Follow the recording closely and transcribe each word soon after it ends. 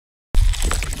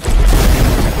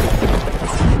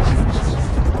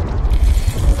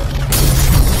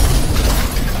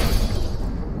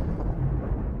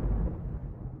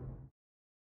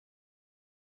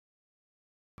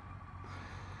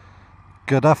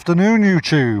Good afternoon,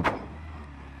 YouTube.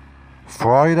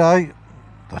 Friday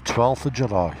the 12th of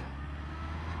July,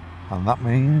 and that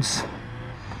means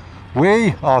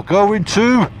we are going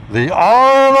to the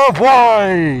Isle of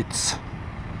Wight.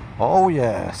 Oh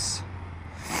yes.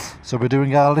 So we're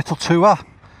doing our little tour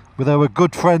with our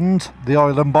good friend the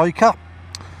island biker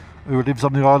who lives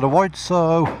on the Isle of Wight.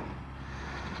 So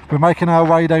we're making our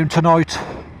way down tonight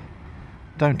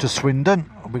down to Swindon.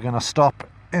 We're going to stop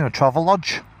in a travel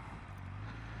lodge,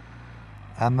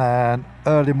 and then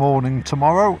early morning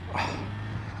tomorrow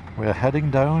we're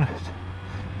heading down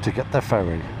to get the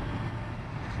ferry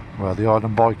where the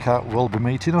island biker will be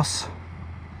meeting us.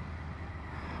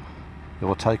 He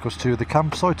will take us to the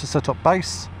campsite to set up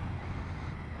base,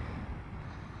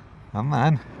 and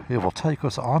then he will take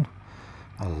us on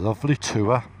a lovely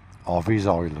tour of his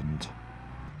island.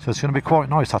 So it's going to be quite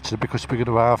nice actually, because we're going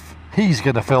to have, he's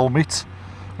going to film it,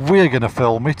 we're going to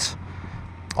film it,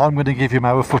 I'm going to give him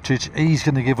our footage, he's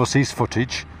going to give us his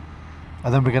footage,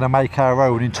 and then we're going to make our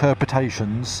own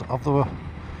interpretations of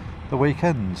the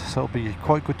weekend. So it'll be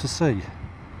quite good to see.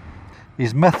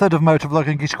 His method of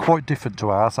motovlogging is quite different to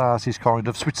ours. Ours is kind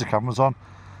of switch the cameras on,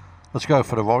 let's go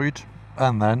for the ride,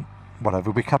 and then whatever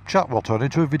we capture we'll turn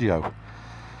into a video.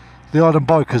 The island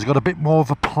biker's got a bit more of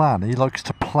a plan. He likes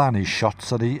to plan his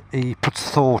shots, and he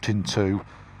puts thought into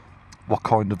what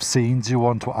kind of scenes you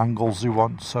want, what angles you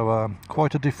want. So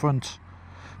quite a different,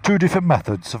 two different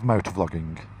methods of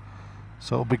motovlogging.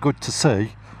 So it'll be good to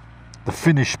see the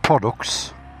finished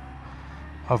products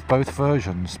of both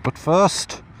versions. But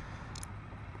first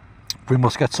we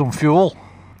must get some fuel.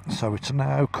 So it's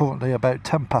now currently about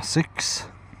 6:10.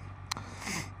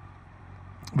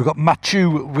 We've got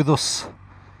Matthew with us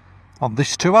on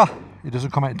this tour. He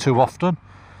doesn't come out too often,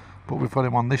 but we've got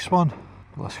him on this one.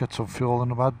 Let's get some fuel in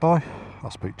the bad boy.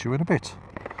 I'll speak to you in a bit.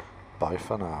 Bye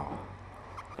for now.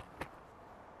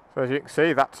 So as you can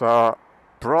see, that's our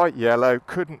bright yellow,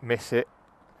 couldn't miss it,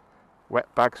 wet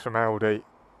bags from Aldi.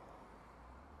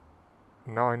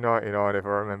 £9.99 if I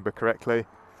remember correctly.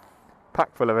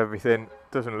 Packed full of everything.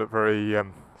 Doesn't look very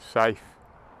safe,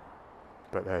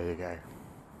 but there you go.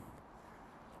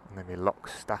 And then my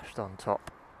locks stashed on top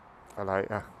for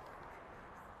later.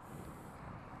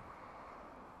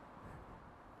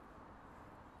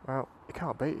 Well, you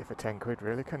can't beat it for 10 quid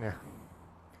really, can you?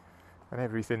 And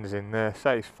everything's in there,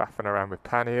 saves faffing around with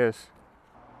panniers.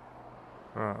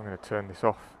 Right, I'm going to turn this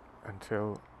off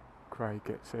until Craig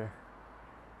gets here.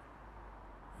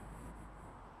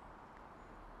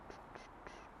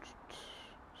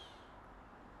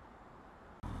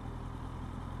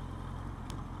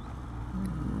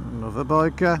 Another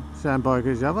biker, same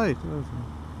bikers, have I?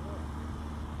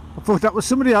 I thought that was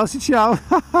somebody else's show.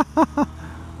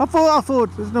 I thought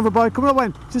there's another bike coming. I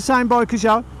went, it's the same bike as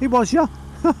you. It was you.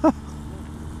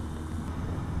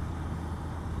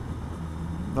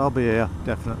 I'll be here,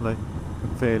 definitely. I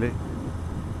can feel it.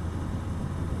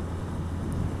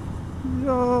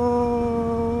 Yo.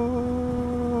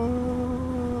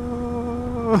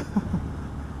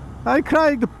 Hey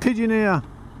Craig, the pigeon here.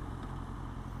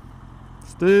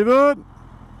 Stephen.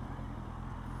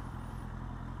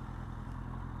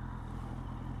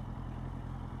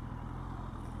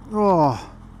 Oh,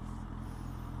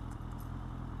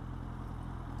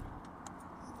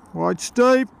 right,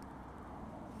 Steve.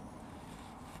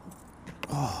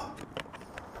 Oh,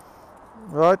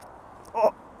 right.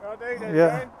 Oh,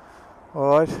 yeah.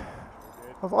 All right.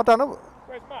 I don't know.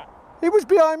 Where's Matt? He was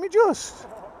behind me just.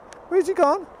 Where's he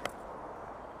gone?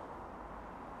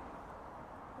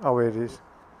 Oh, here it is.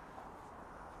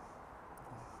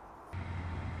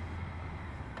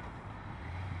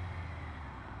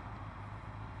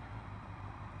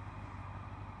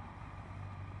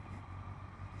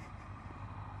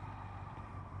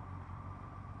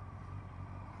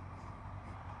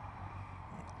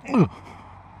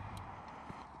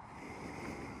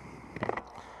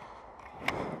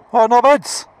 Oh, no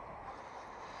beds.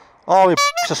 Oh, we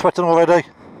are sweating already.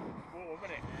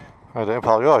 How do you,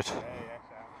 pal? You right?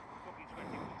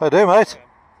 How do you, mate?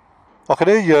 I can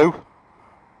hear you. Can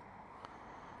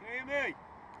you hear me?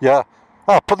 Yeah.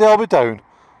 Ah, put the helmet down.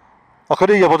 I can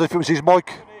hear you, but if it was his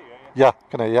mic. Yeah,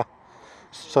 I can hear you.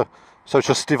 So it's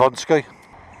just Stivansky.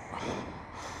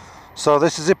 So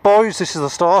this is it, boys. This is the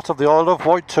start of the Isle of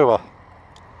Wight tour.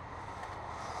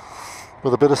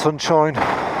 With a bit of sunshine.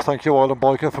 Thank you, island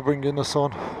biker, for bringing the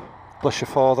sun. Bless your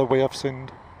father, we have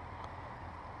sinned.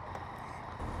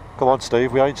 Come on,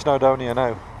 Steve, we ain't snowed down here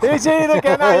now. He's here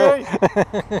again, are you?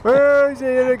 He's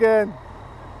here again.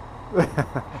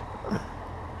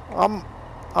 I'm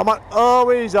on. Oh,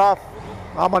 he's off.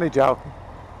 I'm on a joke.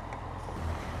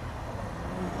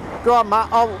 Go on,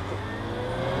 Matt.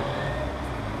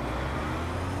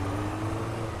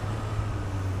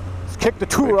 kick the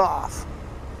tour off.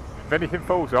 If anything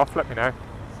falls off, let me know.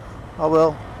 I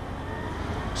will.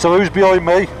 So who's behind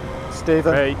me?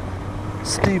 Stephen. Hey.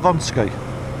 Stevonsky.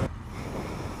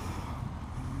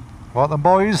 Right then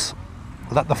boys,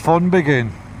 let the fun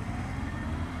begin.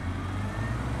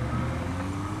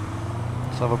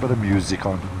 Let's have a bit of music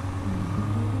on.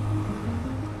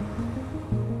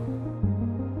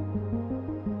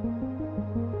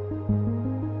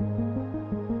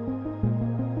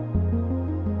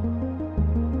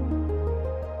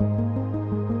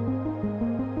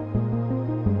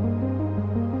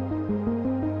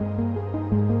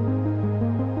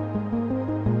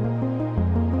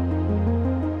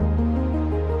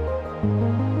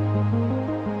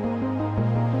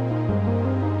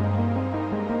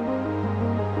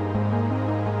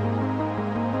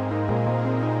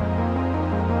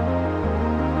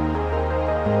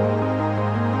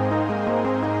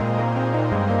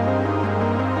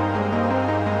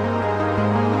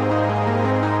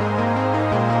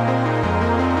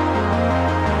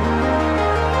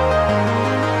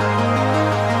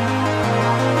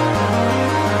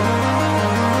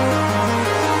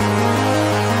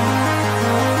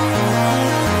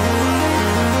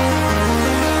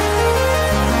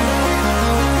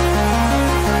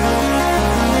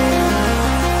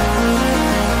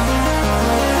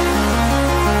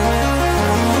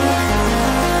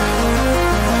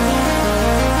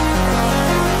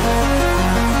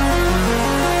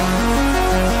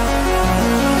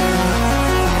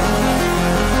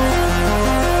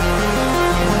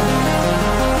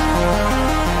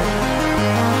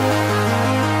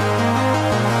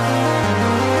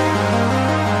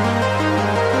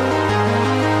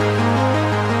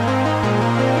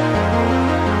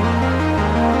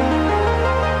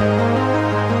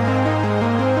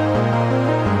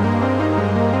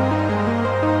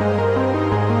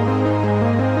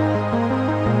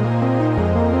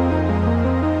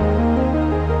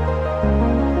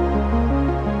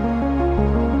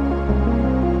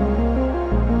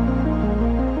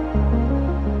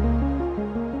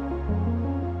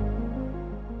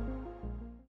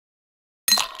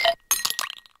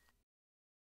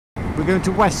 We're going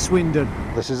to West Swindon.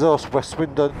 This is us, West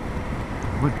Midlands.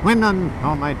 When on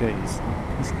all my days.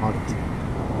 It's hot.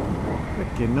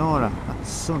 Freaking Nora, that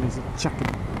sun is a chucking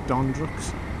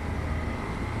dondrux.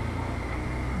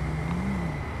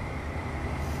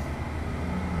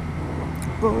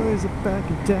 Boys are back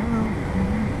in town.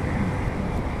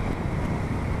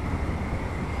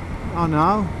 Oh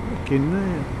no, freaking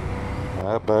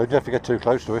there. Burn you if you get too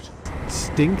close to it.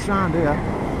 Stinks round here.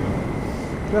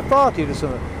 Is there a party or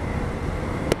something?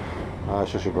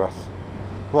 It's just your breath.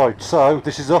 Right, so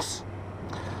this is us.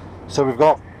 So we've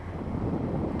got,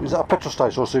 is that a petrol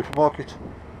station or a supermarket?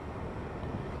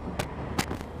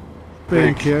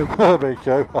 B&Q.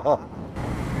 B&Q.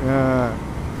 Yeah.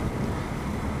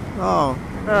 Oh,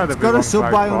 Oh, it's got a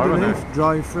subway underneath,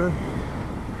 drive through.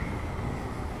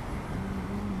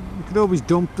 You could always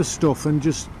dump the stuff and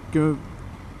just go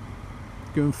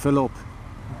and fill up.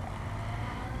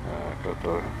 Good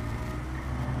though.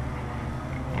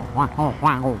 What,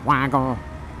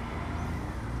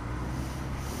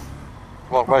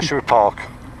 where should we park?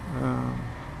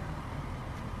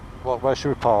 What, where should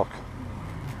we park?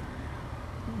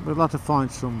 We'll have to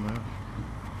find somewhere.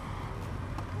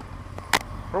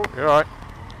 Oh, you're right.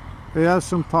 He has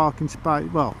some parking space.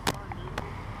 Well,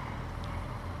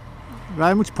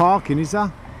 how much parking is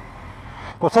that?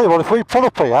 Well, I'll tell you what, if we pull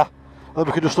up here, then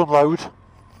we can just unload,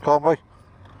 can't we?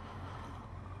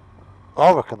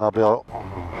 I reckon that'll be all.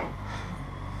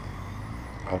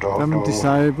 I don't know. I'm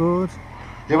disabled.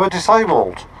 You were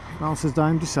disabled? Al says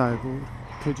I'm disabled.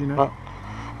 Pigeon. No.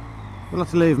 We'll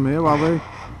have to leave him here, will we?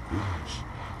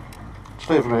 Just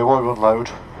leave me while we unload.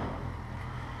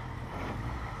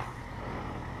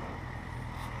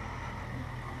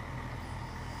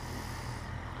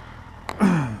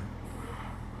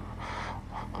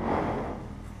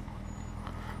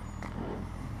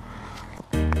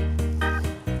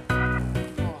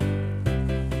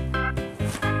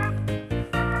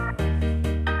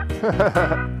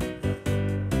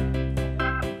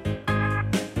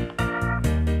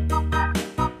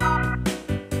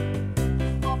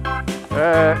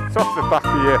 It's off the back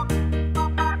of you.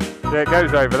 Yeah, it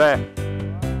goes over there.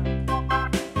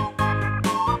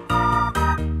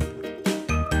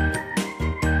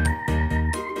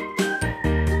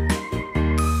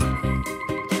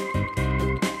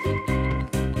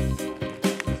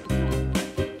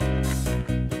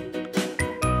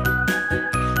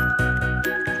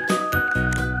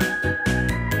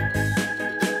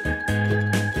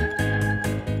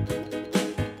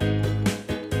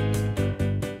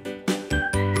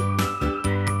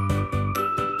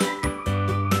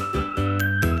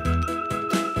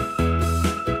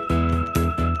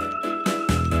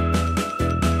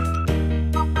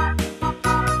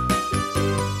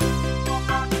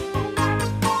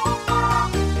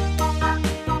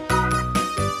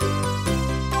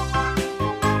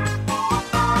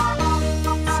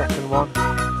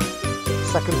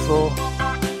 before.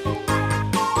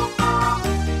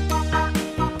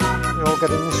 You all get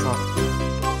in this one.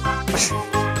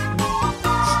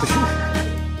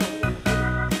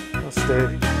 That's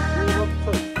Steve.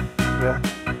 Yeah.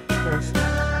 Thanks.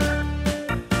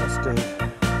 That's Steve.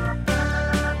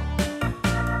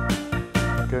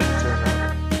 Good, turn around.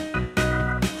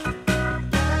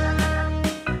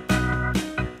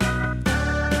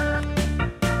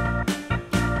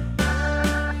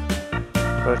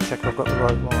 Better check I've got the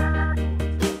right one.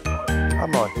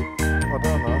 Am I? I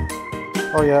don't know.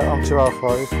 Oh yeah, I'm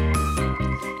 205.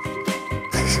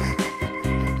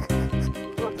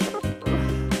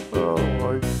 Oh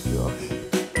my gosh.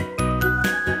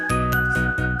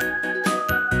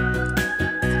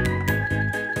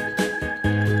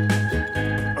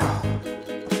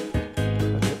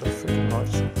 Let's get the freaking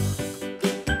lights on.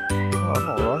 Oh, I'm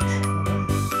alright.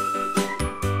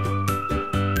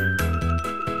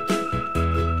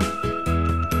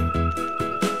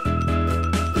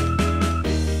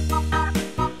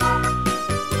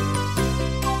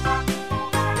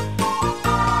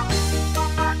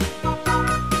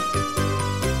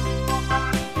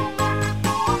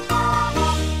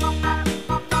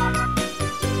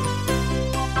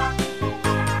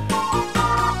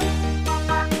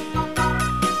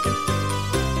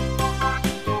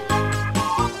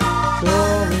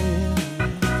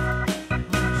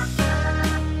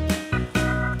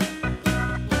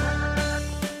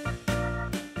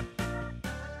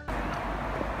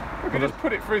 We could just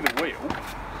put it through the wheel.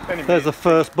 There's the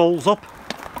first balls up.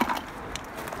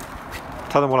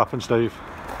 Tell them what happened, Steve.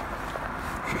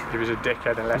 He was a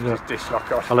dickhead and left his disc lock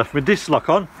on. I left my disc lock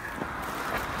on.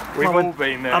 We've all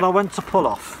been there. And I went to pull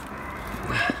off.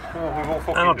 Oh, we've all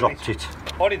fucking And I done dropped it.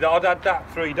 I did that. I'd had that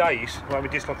 3 days when we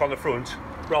disc lock on the front,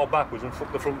 rolled backwards and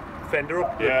fucked the front fender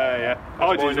up. Yeah.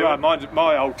 I did as well.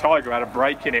 My old Tiger had a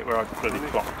break in it where I bloody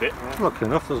clocked it. Luckily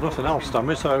enough, there's nothing else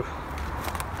damaged, so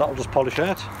that'll just polish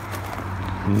out.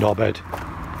 Knobhead.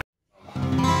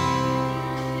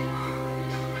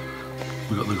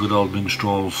 We've got the good old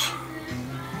minstrels.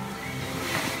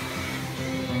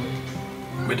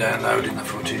 We're downloading the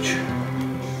footage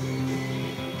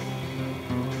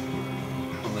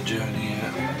on the journey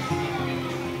here.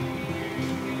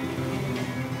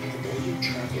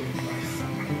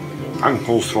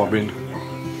 Ankles throbbing,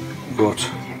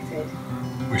 but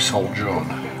we soldier on.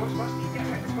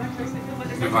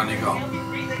 We've only got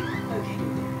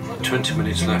 20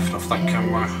 minutes left off that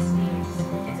camera,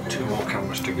 2 more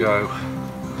cameras to go.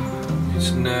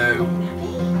 It's now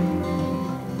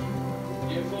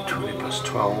 20 past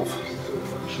 12,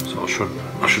 so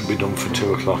I should be done for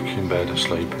 2 o'clock in bed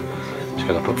asleep to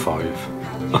get up at 5.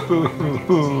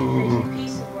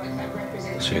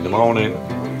 See you in the morning.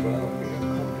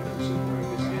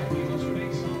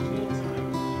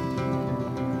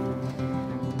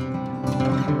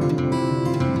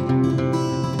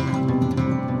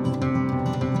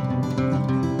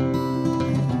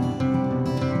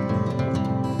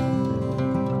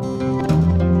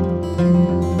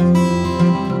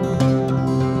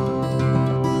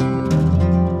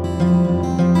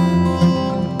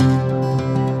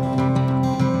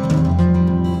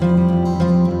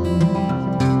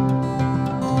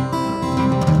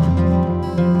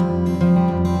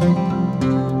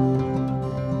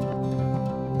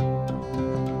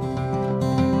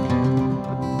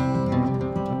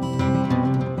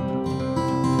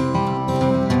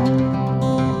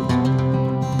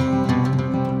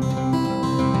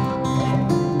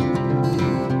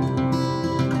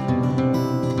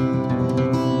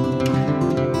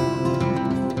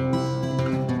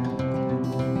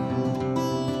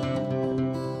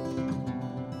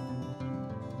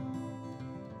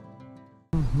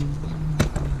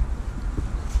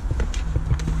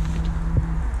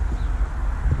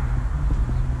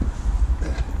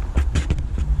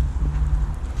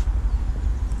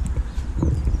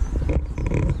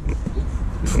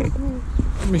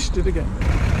 Missed it again.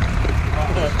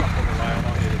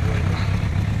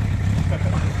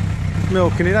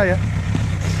 Milking it, are you?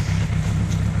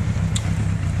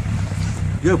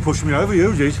 You pushed me over,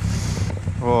 you did.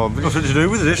 Oh, but Nothing to do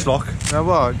with this lock. no,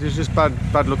 what? It's just bad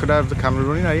luck to have the camera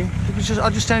running, are you? I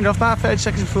just turned it off about 30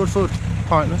 seconds before the foot.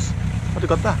 Pointless. I'd have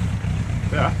got that.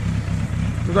 Yeah.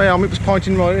 The helmet was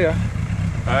pointing right here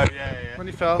Yeah. when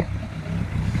he fell.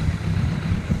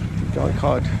 Guy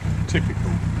card. Typical.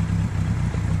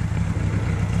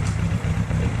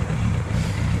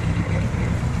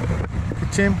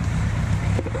 Tim.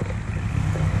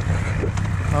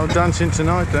 No dancing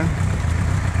tonight then.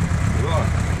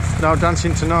 No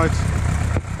dancing tonight.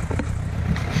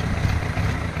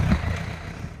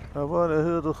 Oh, what? wanna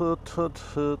hear the hut, hut,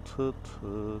 hut, hut,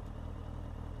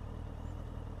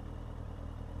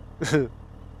 hut.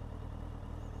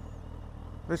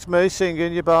 It's me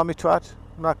singing, you balmy twat.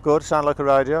 Not good, sound like a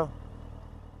radio.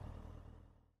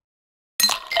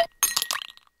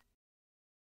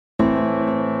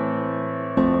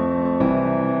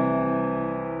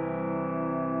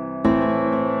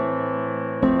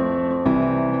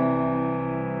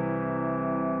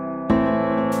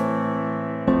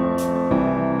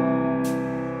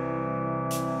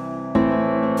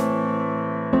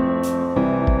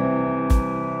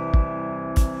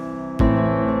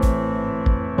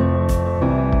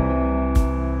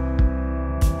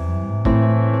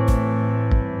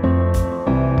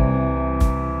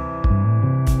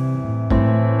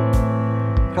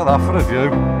 Look at that for a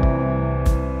view.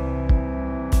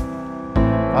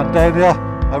 And down here,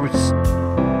 how it's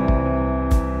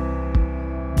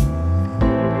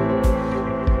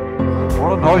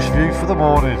what a nice view for the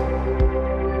morning.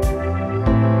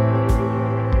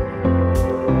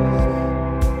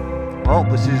 Well,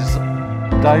 this is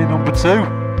day number 2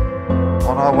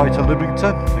 on our way to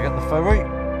Lymington to get the ferry,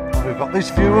 and we've got this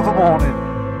view of the morning.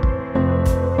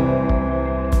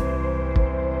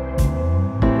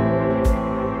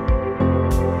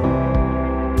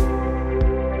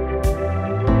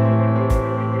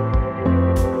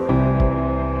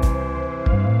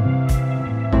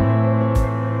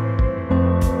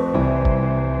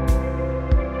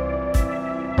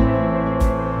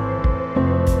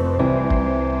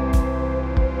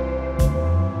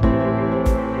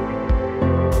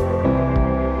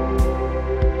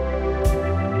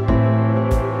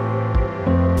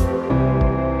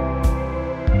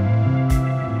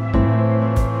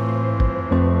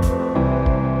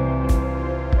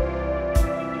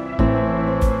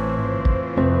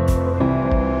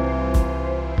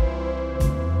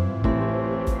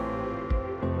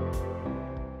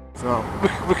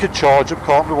 We can charge them,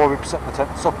 can't we, while we're setting the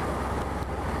tents up?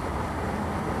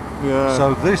 Yeah.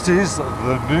 So this is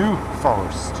the new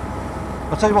forest.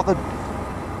 I'll tell you what, the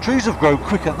trees have grown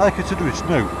quick and they consider it's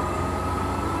new.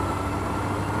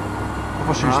 I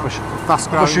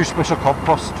must use special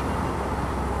compost.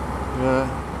 Yeah,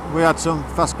 we had some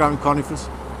fast growing conifers.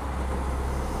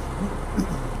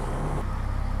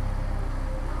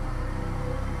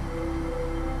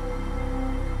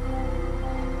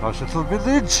 Nice little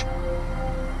village.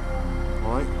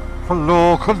 Right. For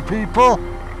local people.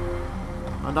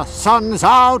 And the sun's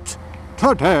out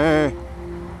today.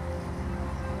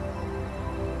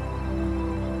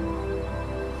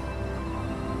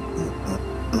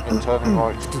 And turning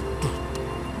right.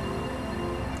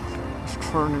 It's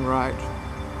turning right.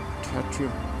 Catch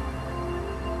you.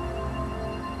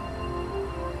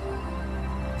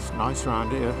 It's nice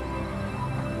round here.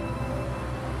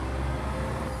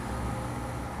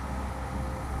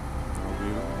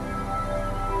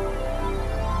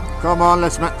 Come on,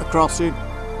 let's make the crossing.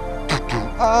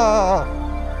 Ah!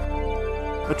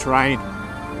 A train.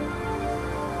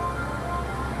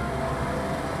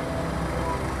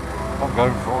 I'm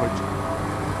going for it.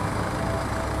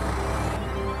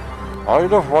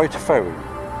 Isle of Wight Ferry.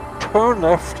 Turn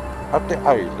left at the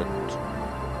island.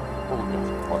 Oh,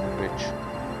 left, like a bitch.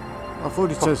 I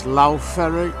thought it says Low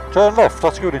Ferry. Turn left,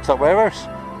 that's good into that warehouse.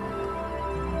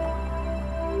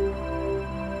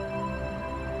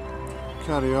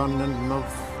 Carry on and move.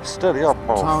 Steady up,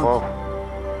 mofo.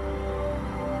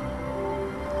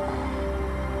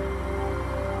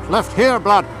 Left here,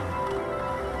 blood.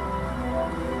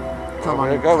 Come on,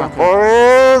 Where you going,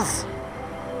 cracker. boys?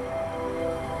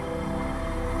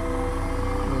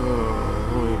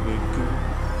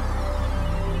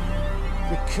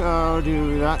 How do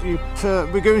you do that?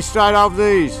 We're going straight over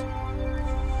these.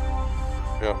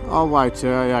 Yeah. Oh wait,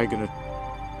 I ain't gonna.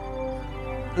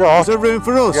 Yeah. Is there room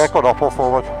for us? Yeah, got up or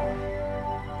forward.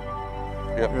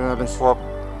 Yep. Yeah, let's. Swap.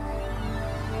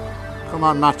 Come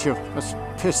on, Matthew. Let's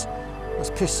piss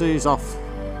these off.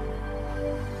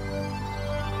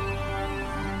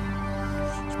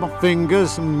 It's my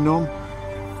fingers, I'm numb.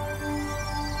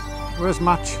 Where's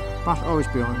Match? Matt, oh, he's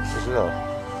behind us. Is it there?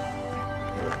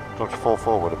 Don't you fall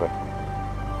forward a bit.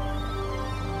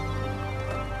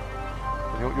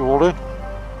 You all in?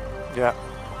 Yeah.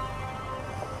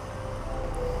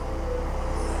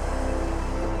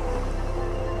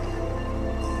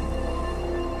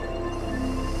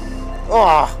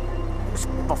 Oh, it's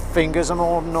my fingers, I'm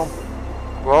all numb.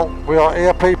 Well, we are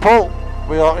here, people.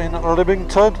 We are in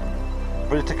Lymington.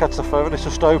 Ready to catch the ferry. Let's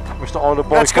just hope Mr.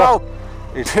 Islandbiker. Let's go!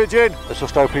 Pigeon! Let's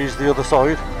just hope he's the other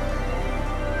side.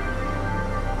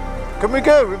 Can we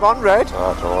go? We're on red.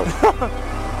 Ah, that's alright.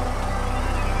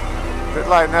 Bit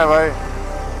late now, eh?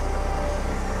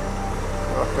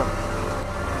 Welcome.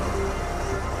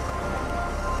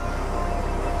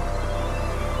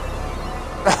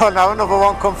 Oh, now another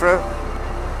one come through.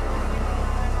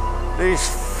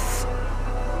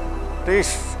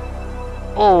 These.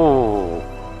 Oh.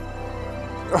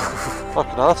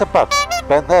 Fucking hell, that's a bad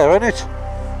bend there, isn't it?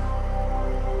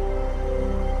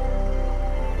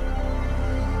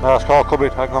 No, it's car coming.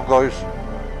 Hang on, guys.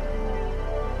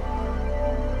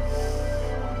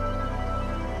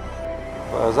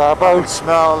 Where's our I boat?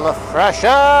 smell the fresh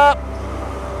air.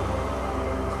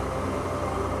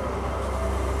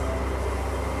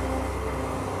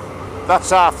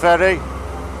 That's our ferry.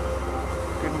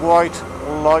 In white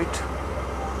light.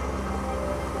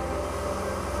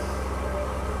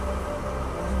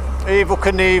 Evil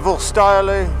Knievel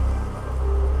styling.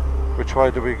 Which way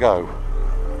do we go?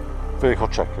 Vehicle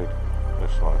checking.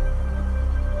 This way.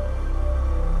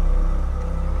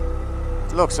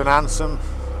 Looks an handsome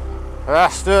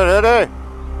bastard, isn't he?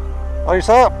 Are you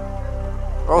sir?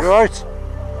 Oh. You right?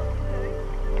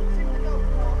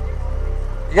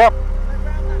 Yep.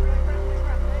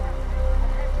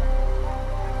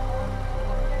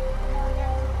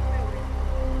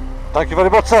 Thank you very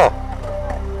much, sir.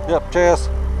 Yep, cheers.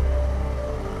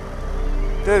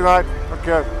 Did right.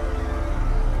 Okay.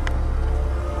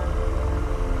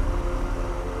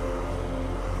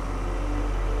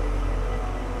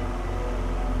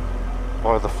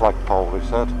 By the flagpole, he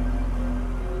said.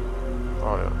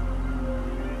 Oh yeah.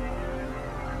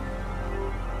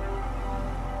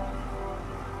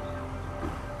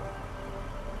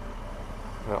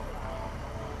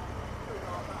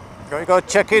 Yeah. You got to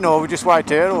check in, or we just wait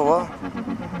here, or what?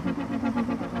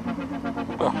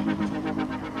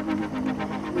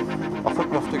 I think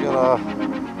we have to get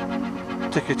a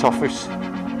ticket office.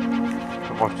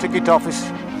 Ticket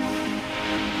office.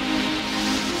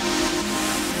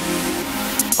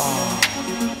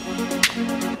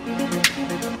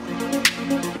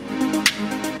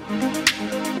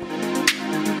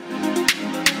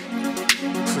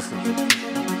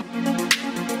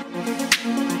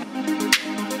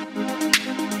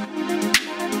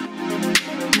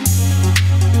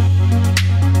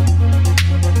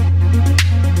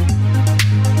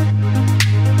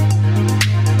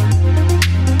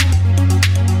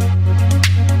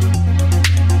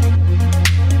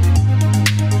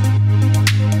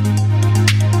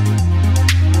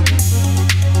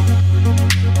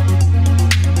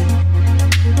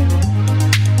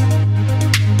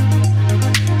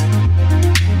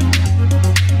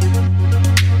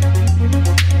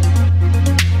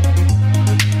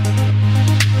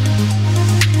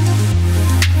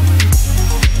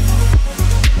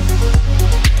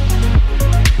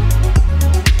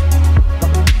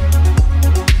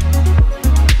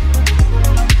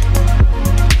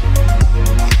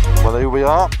 We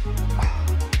are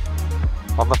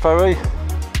on the ferry,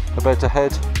 about to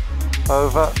head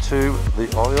over to the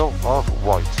Isle of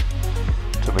Wight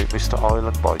to meet Mr.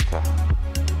 Islandbiker.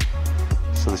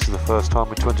 So this is the first time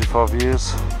in 25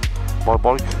 years my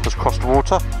bike has crossed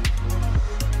water.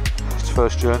 Its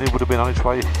first journey would have been on its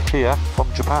way here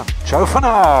from Japan. Ciao for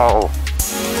now!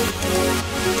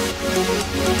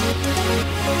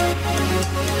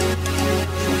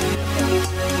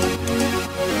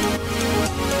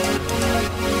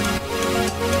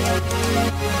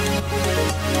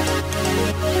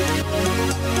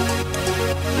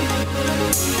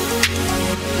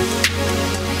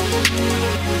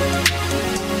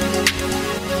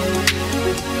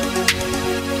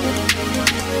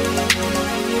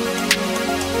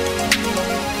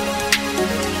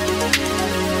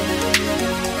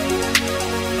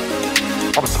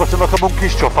 I'm sweating like a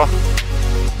monkey's chopper.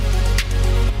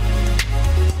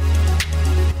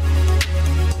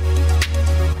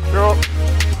 Sure.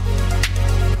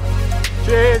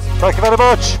 Cheers. Thank you very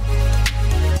much.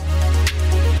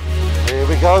 Here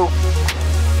we go.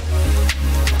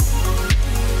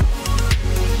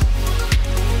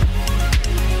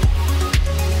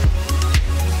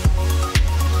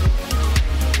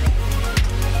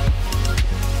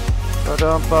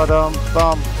 Ba-dum, ba-dum,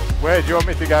 bum. Where do you want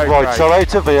me to go? Right, Craig? so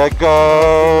out of here,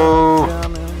 go.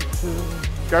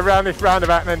 Go round this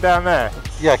roundabout and then down there.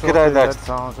 Yeah, get down there.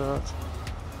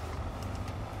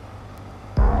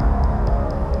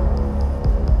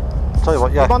 Tell you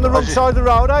what, yeah. I'm on the wrong side of the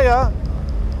road, are you?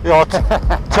 Yeah,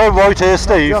 turn right here,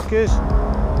 Steve. Jockeys.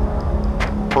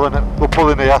 Pulling it. We're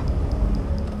pulling here.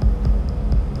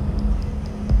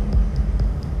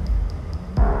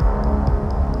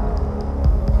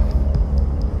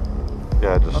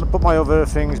 Yeah, I'm just. gonna put my other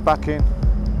things back in.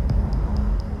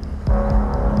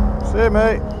 See you,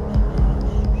 mate.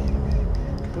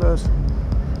 Close.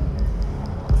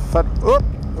 Fat. Oh!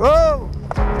 Oh!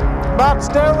 Matt's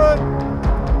down!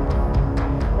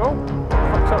 Oh,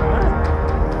 what's happening there?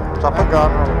 Hang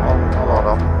on. Hold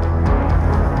on.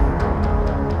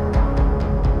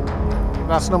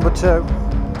 That's number 2.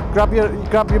 Grab your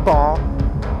bar.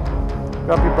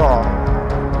 Grab your bar.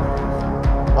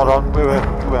 Hold on, wait,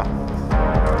 come here.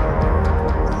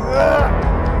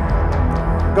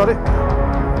 Got it?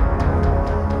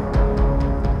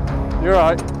 You're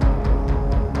right.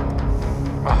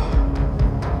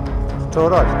 It's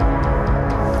alright.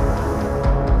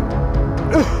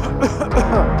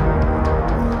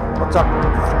 What's up,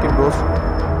 fucking buzz?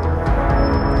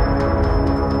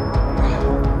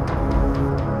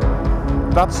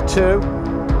 That's 2.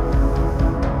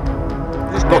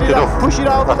 Just get it up, push it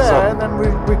over there, and then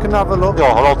we can have a look. Yeah,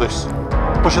 I'll hold this.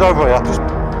 Push it over here. Just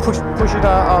push it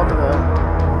out over there.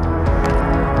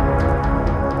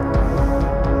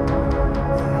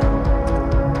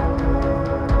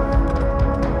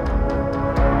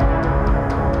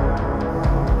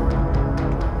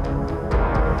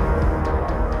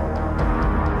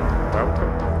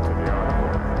 Welcome to the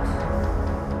island.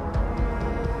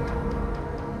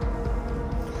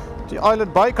 The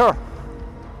island biker.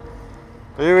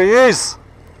 Here he is.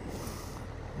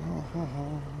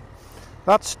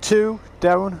 That's 2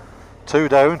 down. 2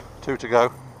 down, 2 to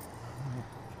go.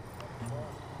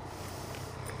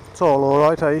 It's all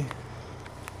alright, eh?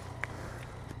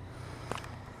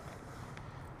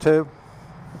 2.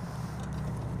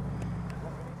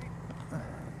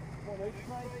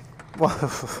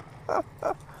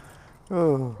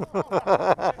 Oh.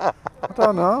 I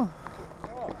don't know.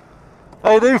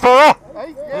 How you doing, fella?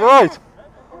 You right?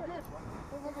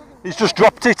 He's just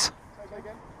dropped it.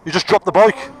 You just dropped the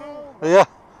bike. Yeah.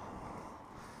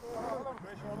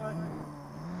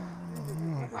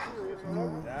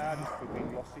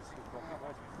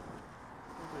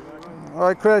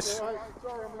 Alright, Chris.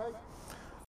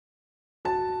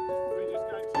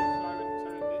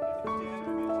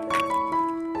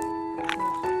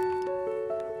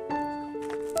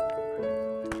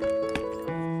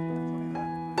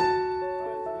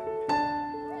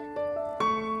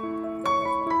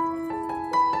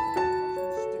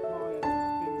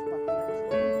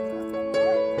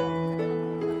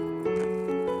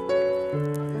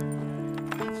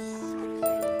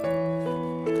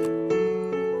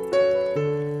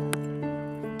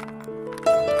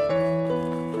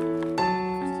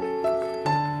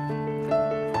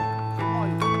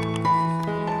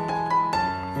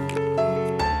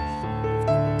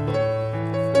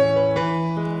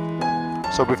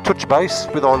 So we've touched base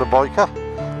with Island Biker.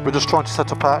 We're just trying to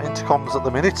set up our intercoms at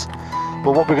the minute.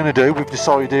 But what we're going to do, we've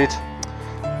decided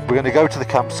we're going to go to the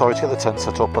campsite, get the tent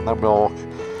set up, and then we'll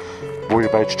worry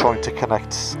about trying to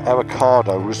connect our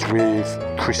cardos with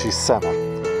Chris's Senna.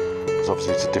 Because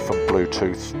obviously it's a different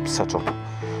Bluetooth setup.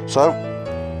 So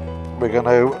we're going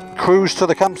to cruise to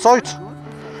the campsite.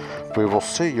 We will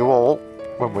see you all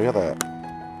when we are there.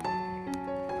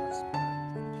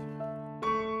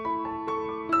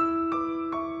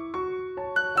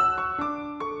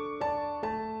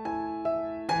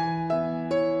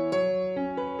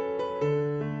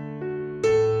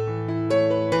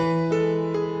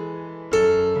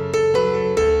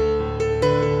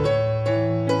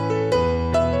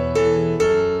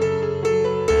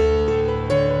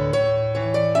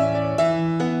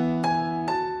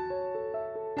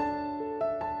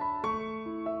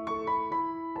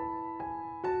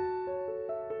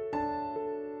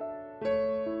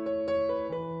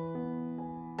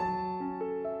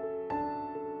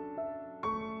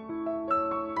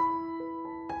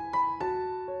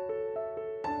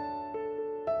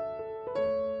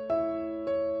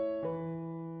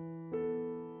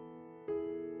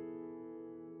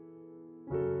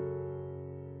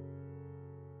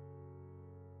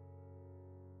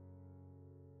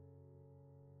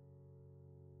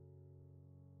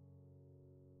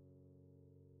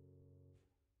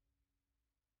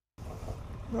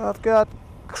 I've got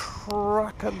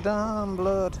crocodile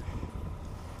blood.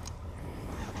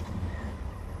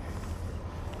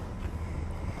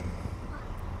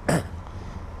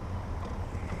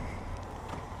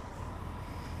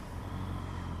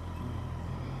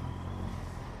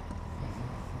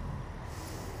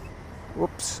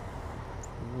 Whoops.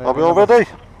 Are we all ready?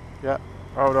 Yeah.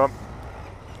 Hold on.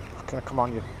 Okay, come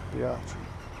on, you. Yeah.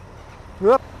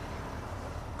 Whoop.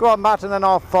 Go on, Matt, and then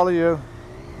I'll follow you.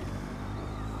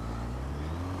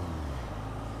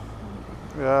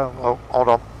 Yeah. Oh, hold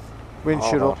on.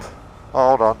 Winch it up.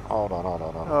 Hold on.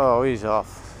 Oh, he's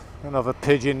off. Another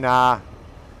pigeon now.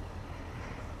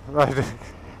 Right.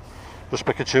 Just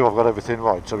making sure I've got everything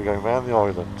right, so we're going round the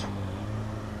island.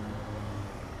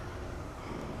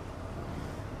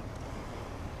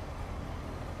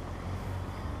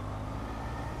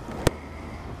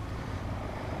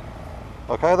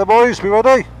 Okay then boys, we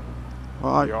ready?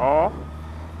 Right. Yeah.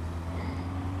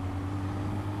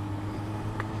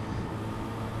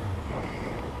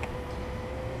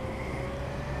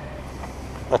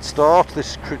 Let's start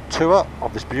this tour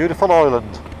of this beautiful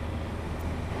island.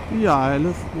 The Isle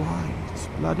of Wight.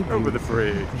 Bloody Over the beautiful.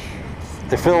 bridge.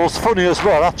 It feels funny as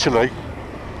well actually,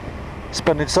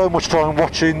 spending so much time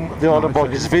watching the Island Nice,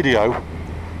 Biker's video,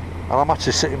 and I'm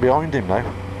actually sitting behind him now.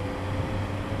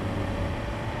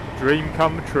 Dream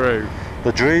come true.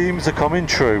 The dreams are coming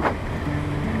true.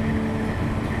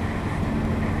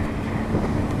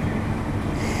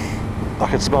 I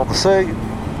can smell the sea,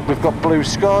 we've got blue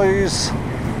skies.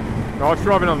 Nice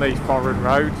driving on these foreign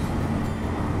roads.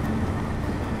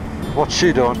 What's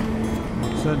she done?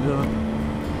 So,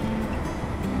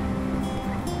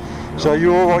 So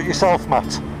you alright yourself,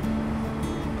 Matt?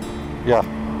 Yeah.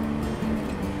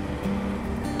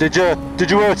 Did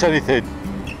you hurt anything?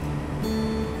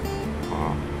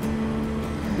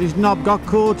 his knob got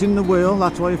caught in the wheel,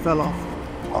 that's why he fell off.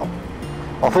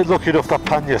 I think lucky enough that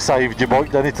pannier saved your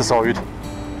bike then it aside.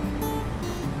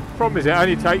 Problem is it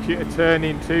only takes you to turn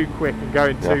in too quick and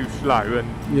going too slow, and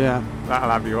Yeah. that'll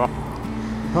have you off.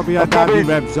 Probably had probably- heavy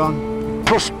revs on.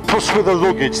 Plus with the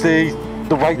luggage, the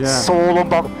weight's Yeah. all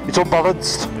it's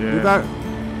unbalanced. Yeah.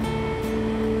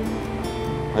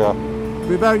 Yeah.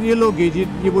 Without your luggage,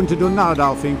 you wouldn't have done that, I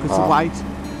don't think, because Ah. the weight.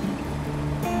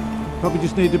 Probably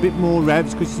just need a bit more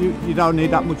revs, because you don't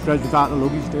need that much revs without the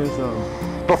luggage there, so.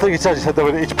 But I think it's as you said though,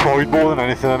 it's pride more than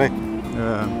anything, isn't it?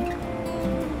 Yeah.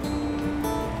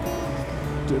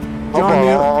 I'm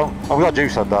John, glad you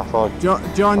said that. Like. John,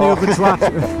 the other twat.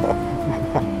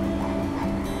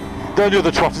 The only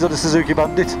other twat is on the Suzuki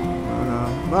Bandit. Oh,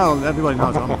 no. Well, everybody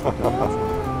knows I'm.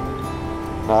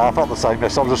 Nah, I felt the same.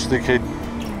 Yes, I was just thinking,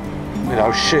 you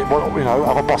know, shit. What, you know,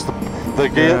 have I lost the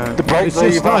gear, the brake It's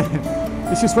just lever? like,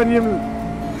 it's just when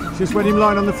you're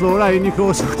lying on the floor, eh, and you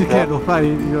cause to get up, eh,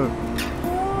 you know.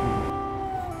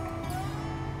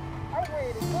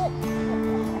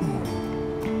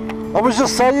 I was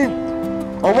just saying,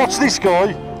 I watched this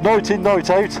guy, night in, night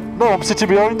out. No, I'm sitting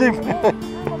behind him.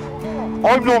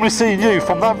 I'm normally seeing you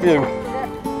from that view.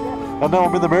 And now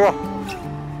I'm in the mirror.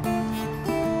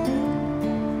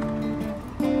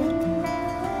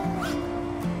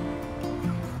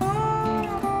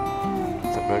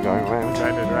 So we're going round.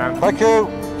 Turn it around. Thank you.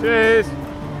 Cheers.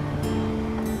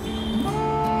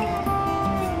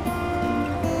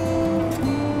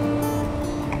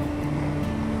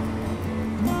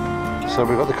 So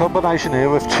we've got the combination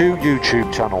here of two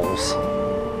YouTube channels.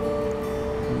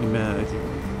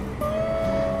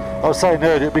 I was saying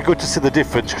earlier, it'd be good to see the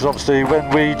difference, because obviously when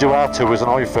we do our tours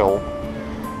and I film,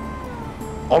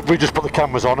 we just put the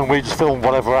cameras on and we just film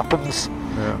whatever happens.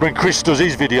 Yeah. When Chris does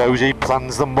his videos, he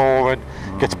plans them more and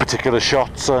gets particular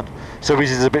shots, and so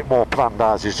his is a bit more planned.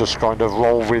 Ours is just kind of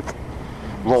roll with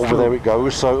how it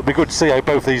goes. So it'd be good to see how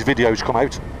both these videos come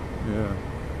out. Yeah.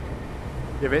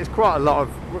 Yeah, but it's quite a lot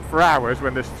of, for hours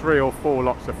when there's 3 or 4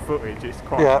 lots of footage, it's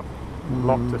quite a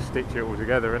lot to stitch it all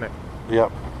together, isn't it? Yeah.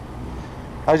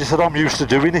 As you said, I'm used to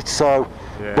doing it, so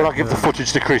when I give the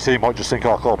footage to Chris, he might just think,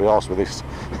 oh, I can't be arsed with this.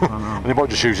 And he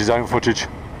might just use his own footage.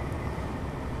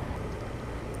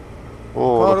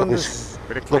 Oh, look at this.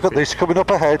 Look at this coming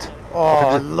up ahead.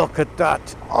 Oh, look at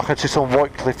that. I can see some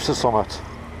white cliffs or something.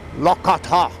 Look at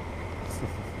her.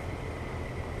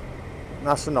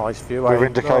 That's a nice view. We're eh?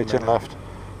 indicating Oh, left.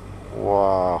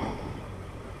 Wow.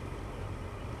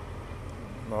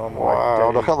 Oh my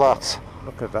Wow, days. look at that.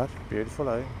 Look at that. Beautiful,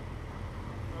 eh?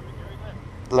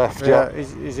 Left, Yeah, yeah.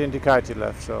 he's indicated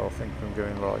left, so I think I'm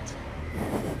going right.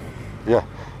 Yeah,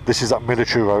 this is that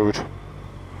military road.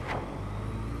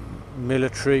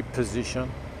 Military position.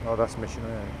 Oh, that's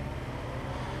missionary.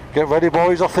 Get ready,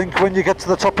 boys. I think when you get to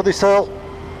the top of this hill,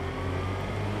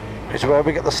 is where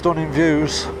we get the stunning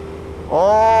views.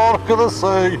 Oh, look at the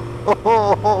sea.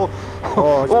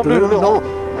 Oh, it's I'm doing a blue. little.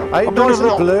 Hey, I'm doing nice a and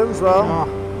little. blue as well.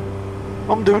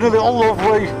 I'm doing a little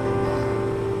lovely.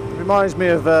 Reminds me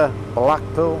of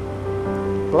Blackpool.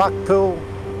 Blackpool.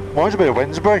 Reminds me of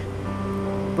Wednesbury.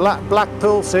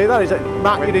 Blackpool, see that? Is it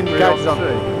market indicators on?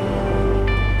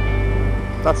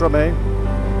 That's what I mean.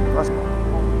 That's,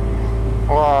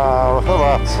 Wow, look at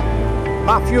that.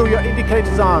 Matthew, your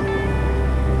indicators on.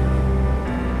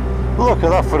 Look at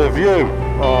that for the view.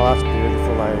 Oh, that's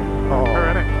beautiful, eh? Oh,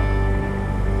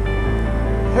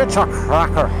 it's a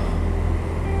cracker.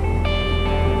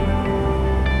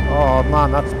 Oh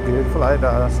man, that's beautiful, eh?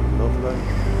 That's lovely.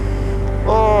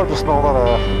 Oh, just smell that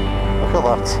air. Look at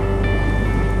that.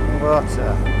 What's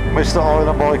that? Mr.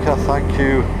 Island Biker, thank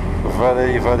you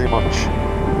very, very much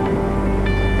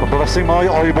for blessing my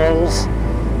eyeballs.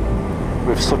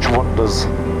 with such wonders.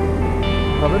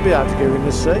 Probably be able to go in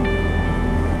the sea.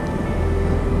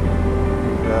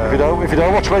 If you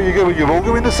don't watch where you're going, you will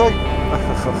go in the sea.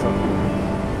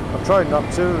 I'm trying not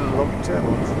to look too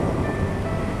much.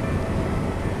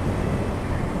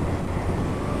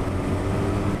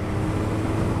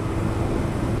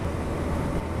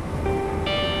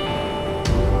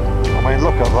 I mean,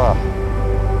 look at that.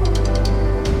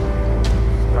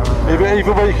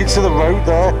 Even where you can see the road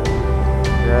there.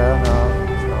 Yeah, no,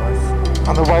 it's nice.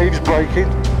 And the waves breaking.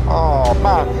 Oh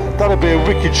man, that'd be a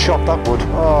wicked shot, that would.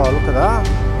 Oh, look at that.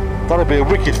 That'd be a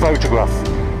wicked photograph.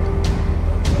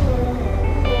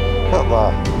 Look at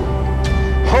that.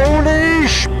 Holy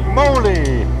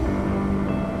schmoly!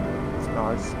 It's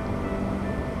nice.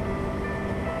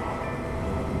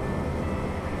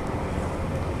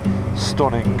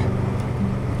 Stunning.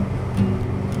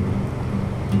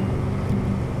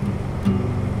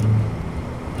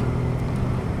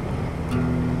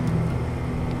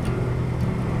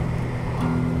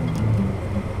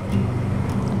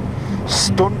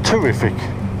 Terrific.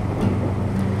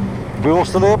 We all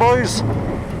still here, boys?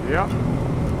 Yeah.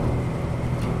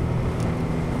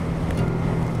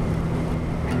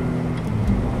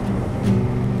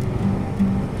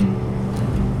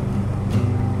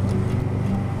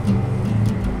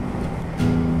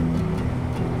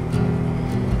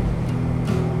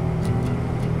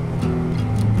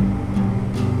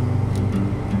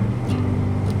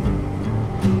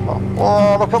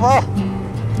 Oh, look at that!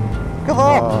 Look at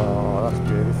that! Oh, that's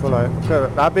beautiful.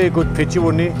 That'd be a good picture,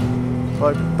 wouldn't it?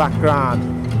 Like background.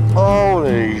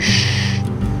 Holy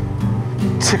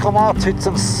tickle my tits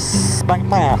and spank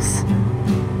my ass.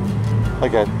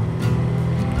 Again.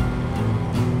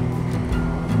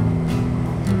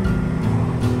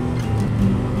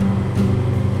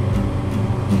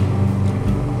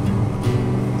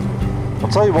 I'll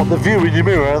tell you what, the view in your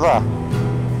mirror there.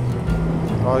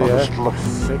 Oh I'll yeah, just look.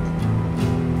 sick.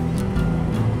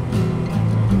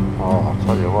 Oh, I'll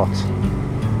tell you what.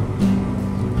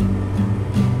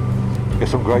 Get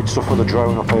some great stuff with the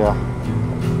drone up here.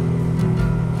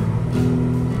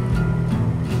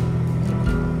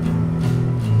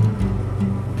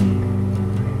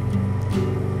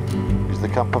 Is the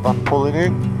camper van pulling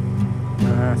in?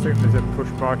 I think there's a push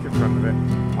bike in front of it.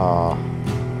 Ah.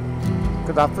 Look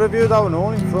at that for a view though, and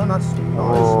all in front, that's nice.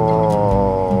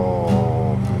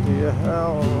 Oh. Dear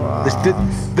hell.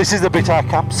 This is the bit our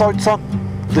campsite's on.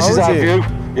 This is our view.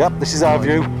 Yep, this is our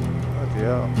view. Oh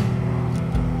dear.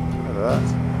 Look at that.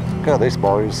 Look at this,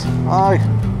 boys. Aye.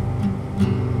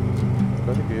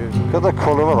 Bloody beautiful. Look at the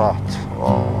colour of that.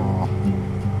 Oh.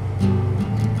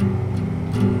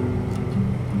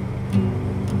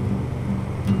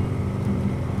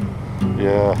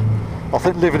 Yeah. I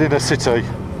think living in a city,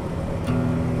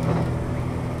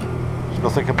 it's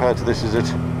nothing compared to this, is it?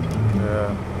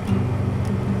 Yeah.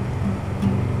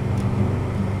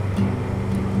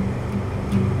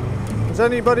 Has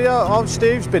anybody else? Oh,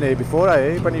 Steve's been here before,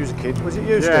 eh? When he was a kid. Was it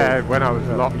you, Steve? Yeah, when I was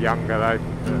a lot younger though. I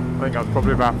think I was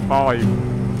probably about 5.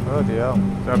 Oh dear.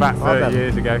 So about 30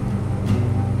 years ago.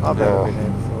 I've never been here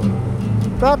before.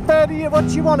 About 30 years, what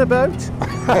you want about?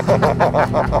 I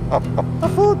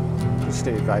thought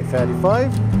Steve like 35. I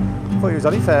thought he was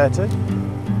only 30.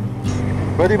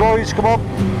 Ready, boys? Come on.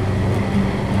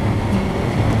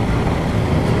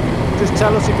 Just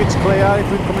tell us if it's clear,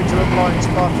 if we're coming to a blind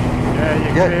spot. Yeah,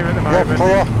 you're clear at the moment.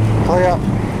 Yeah, clear.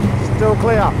 Still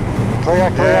clear. Clear.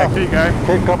 Yeah, keep going.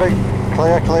 Keep coming.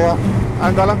 Clear.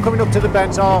 Hang on, I'm coming up to the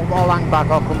bend, so I'll hang back,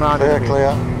 I'll come round.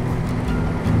 Clear.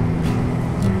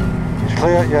 It's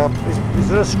clear, yeah. Is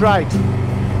there a straight?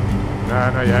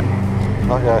 No, not yet.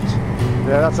 Not yet.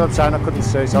 Yeah, that's what I'm saying, I couldn't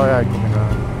see, so yeah, coming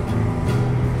round.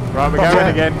 Right, we're going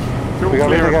again. It's all We're going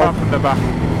clear again. apart from the back.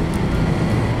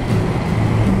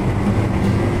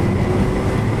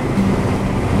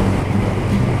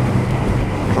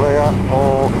 Clear,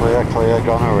 all clear,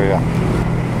 gonorrhea.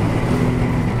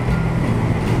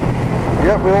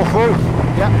 Yep, we're all through.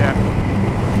 Yeah.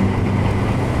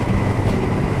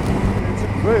 It's a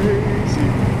crazy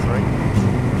train.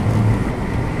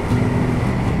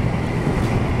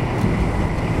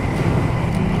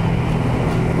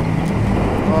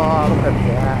 Oh, look at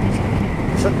that.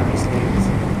 It's a nice leaves.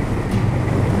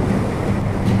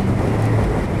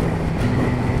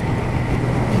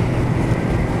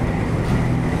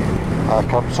 Our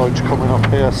campsite's coming up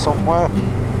here somewhere.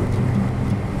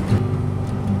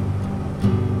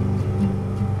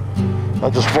 I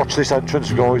just watch this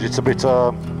entrance, guys. It's a bit,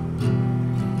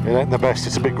 it ain't the best.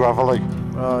 It's a bit gravelly.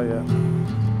 Oh, yeah.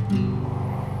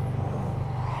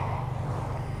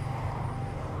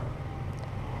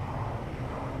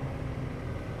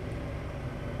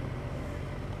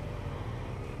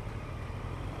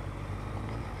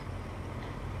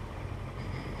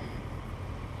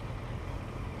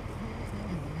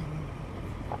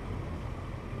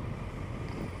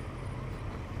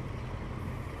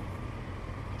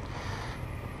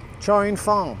 Choin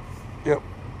Farm. Yep.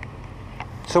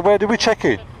 So where do we check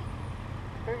in?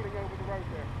 Building over the road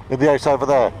there. In the house over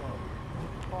there?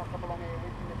 Park up along here, we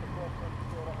can get the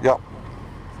first. Yep.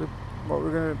 So what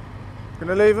we're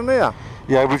gonna leave him here?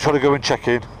 Yeah, we're trying to go and check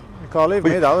in. You can't leave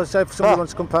me though. Let's say if somebody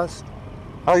wants to come past.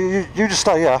 Oh, you just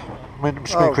stay here. I mean, me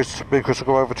and Chris will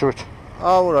go over to it.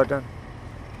 Oh, all right then.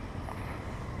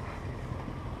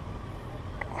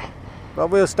 But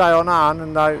we'll stay on hand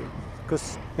and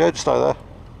because Yeah, just stay there.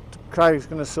 Craig's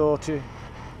gonna sort you.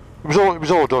 It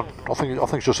was all done. I think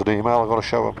it's just an email. I've got to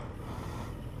show him.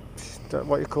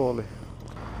 What you call it?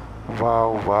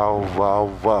 Wow, wow, wow,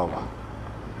 wow.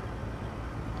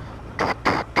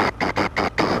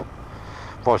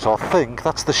 Right, so I think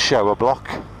that's the shower block.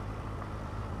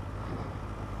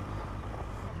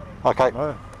 Okay.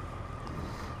 Oh.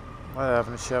 I'm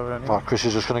having a shower anyway. Right, Chris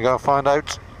is just going to go and find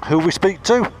out who we speak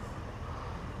to.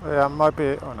 Yeah, might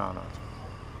be. Oh no, no.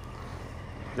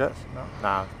 Yes, no,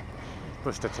 no.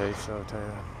 Brushed the teeth, so I'll tell you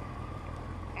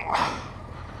that.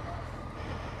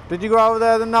 Did you go over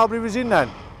there? Then nobody was in then.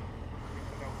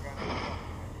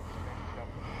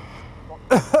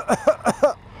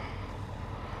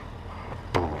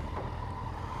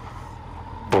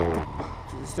 Boom.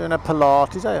 He's doing a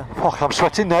Pilates, are you? Fuck, I'm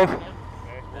sweating now.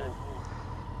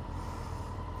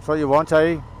 That's what you want,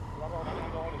 eh?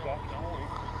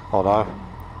 Oh no.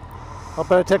 I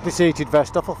better take the seated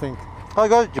vest off, I think. Oh,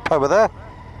 go, your power there.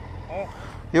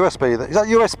 USB. Is that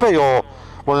USB or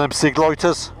one of them SIG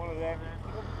lighters? One of them.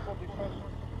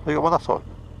 You got one that side.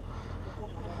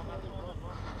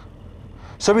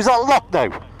 So is that locked now?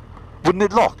 Wouldn't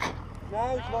it lock?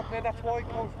 No, it's locked there, that's why it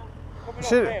goes coming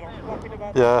Shit. up there. I'm talking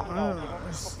about Yeah.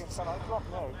 it's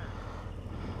locked now.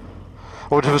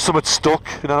 Or if there's something stuck,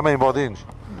 you know what I mean, by the hinge?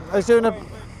 He's doing a...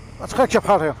 Let's catch up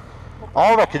out here.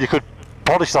 I reckon you could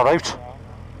polish that out.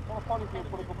 I'll put a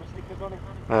couple of stickers on it.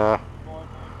 Yeah.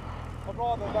 I'd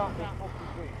rather that than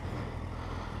fucking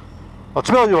I'll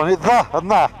tell you on it, that and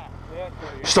that. yeah,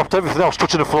 Stopped everything else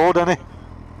touching the floor, didn't he?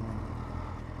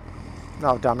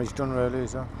 No damage done really,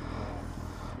 is there?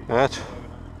 Yeah.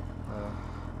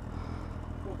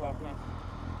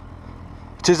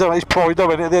 It is though, it's pride though,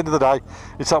 isn't it, at the end of the day?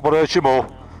 It's that what hurts you more.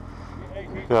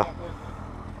 Yeah.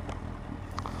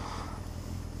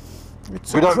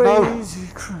 It's We a don't know. crazy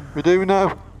We do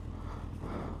know.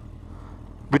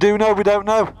 We do know, we don't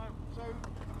know. So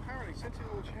apparently, since it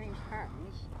all changed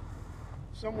hands,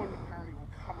 someone apparently will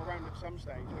come around at some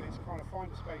stage, but it's kind of find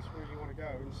a space where you want to go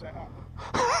and set up.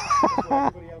 That's what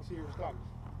everybody else here has done.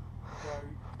 So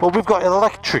Well, we've got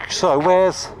electric, so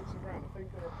where's... it's around. I think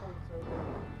there are points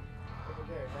over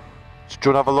there. Do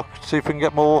you want to have a look, see if we can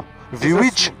get more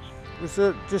viewage? Is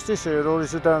it just this here or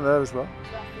is it down there as well?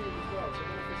 It's that field as well. So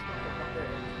then if it's stuck up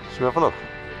there, Should we have a look?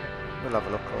 We'll have a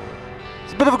look over.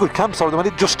 It's a bit of a good campsite when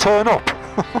it just turn up.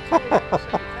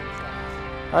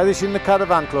 Hi, this in the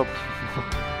caravan club.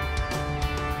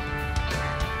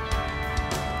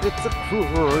 It's a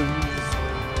cruise.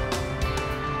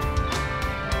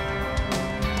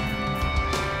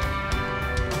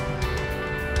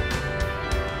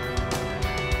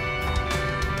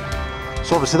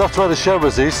 So obviously that's where the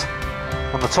showers is,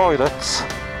 and the toilets.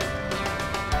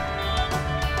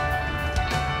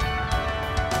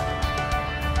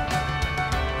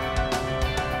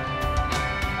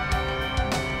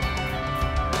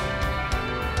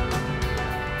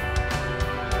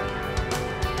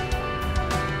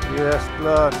 Yes,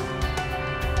 blood.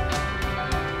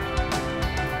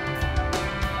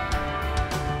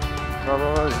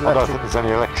 I don't think there's any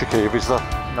electric here, is there?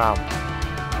 No.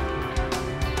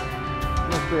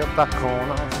 Must be up that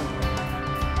corner or something.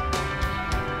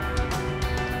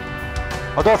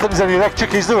 I don't think there's any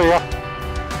electric, is there here?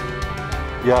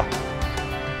 Yeah.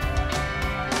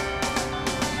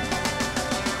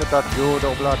 Look at that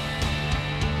Yoda blood.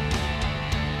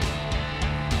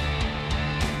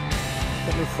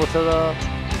 Get me foot of that.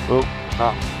 Oh, no.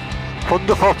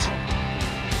 Underfoot.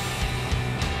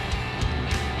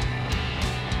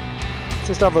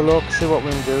 Just have a look, see what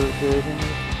we can do.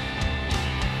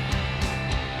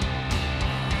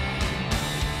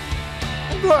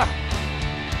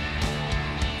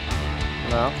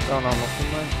 No, don't know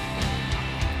nothing, man.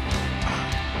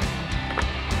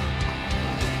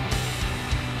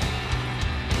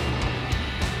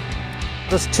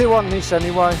 There's two on this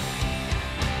anyway.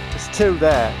 There's two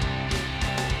there.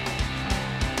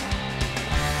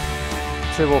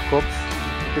 Two hookups.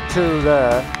 The two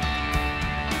there.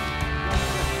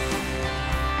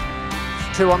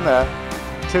 There's two on there.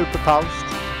 Two per post.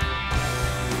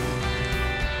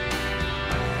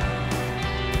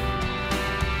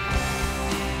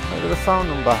 Look at the phone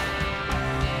number.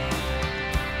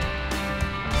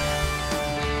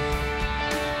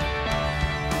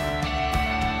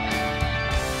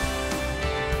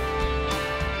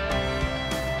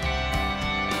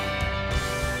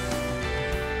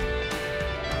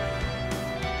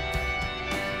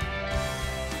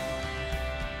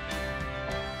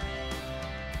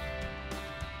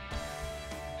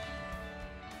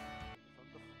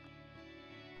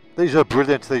 These are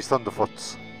brilliant, these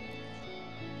Thunderfoots.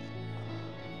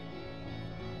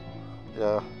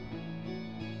 Yeah.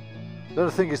 The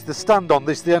other thing is the stand on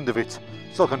this, the end of it,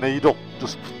 it's like a needle,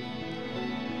 just...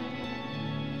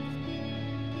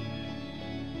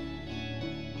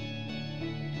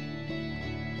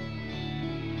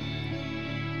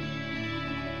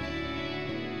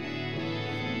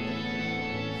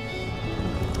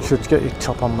 Should get your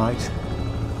top on, mate.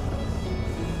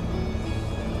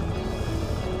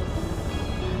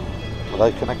 Are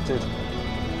they connected?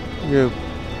 You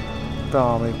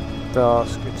balmy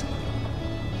basket.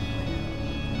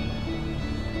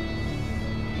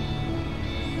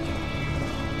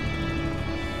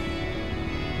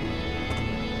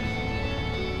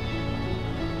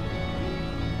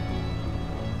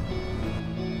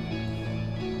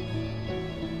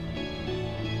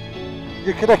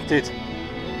 You're connected?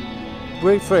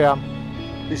 We free am.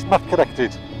 Is Matt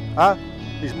connected? Huh?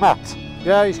 Is Matt?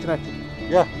 Yeah, he's connected.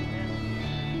 Yeah.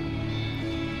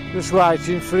 Just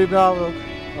waiting for him now, look.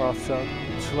 Oh, so,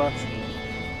 swatch.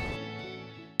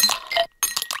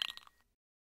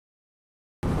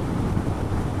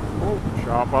 Oh,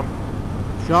 sharp one.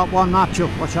 Sharp one, match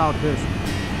up. Watch out, please.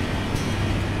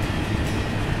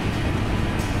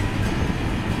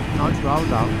 Nice roll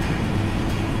down.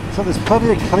 So there's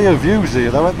plenty of clear views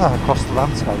here though, isn't there, across the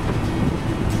landscape?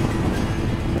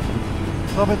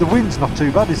 I mean, the wind's not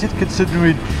too bad, is it,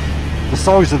 considering the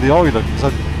size of the islands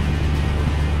and...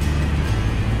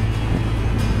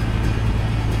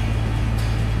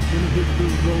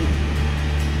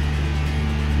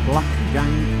 Black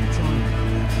gang time.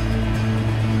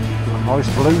 a nice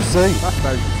blue sea. That's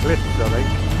those cliffs, I think.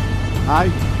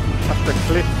 Aye. That's the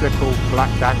cliffs they're called Black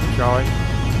Danshine.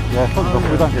 Yeah, fun enough,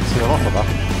 we don't get to see a lot of that.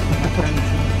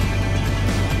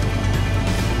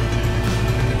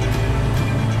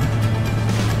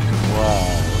 Wow,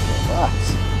 look at that.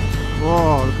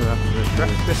 Whoa, look at that.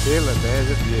 That's the hill and there's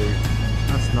a view.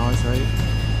 That's nice, eh?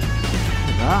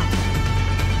 Look at that.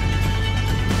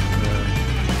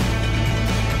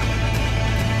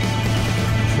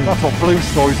 That's what blue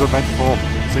skies are meant for,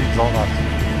 it seems like that.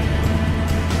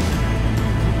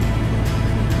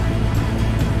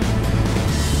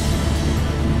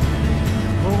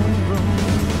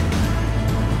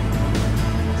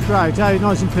 It's great, eh?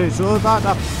 Nice and peaceful. About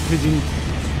that pigeon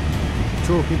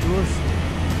talking to us.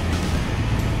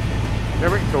 Yeah,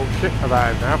 we can talk shit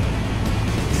about it now.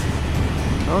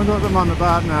 Oh, not the man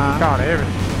about now. Can't hear it.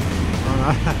 Oh,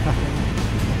 no.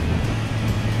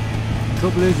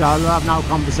 Trouble is, I'll have no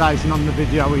conversation on the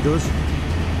video he does.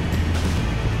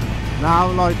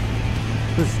 Now, like,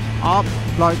 because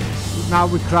like, now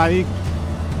with Craig,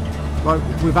 like,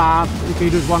 with our, if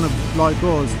he does one of, like,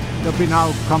 us, there'll be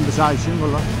no conversation, will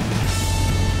there?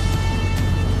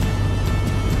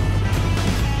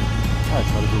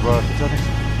 That's not a good work, isn't it?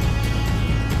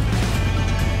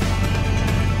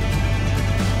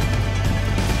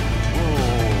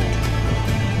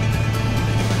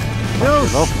 You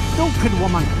Love. stupid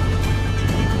woman!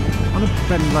 On a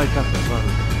bend like that as well.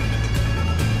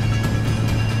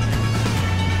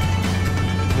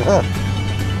 Yeah.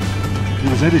 He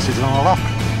was nearly sitting on a lap.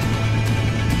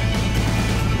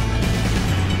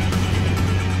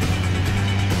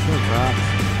 Look at that.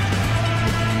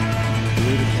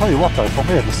 Tell you what though, from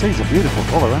here the sea's a beautiful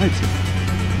colour, isn't it?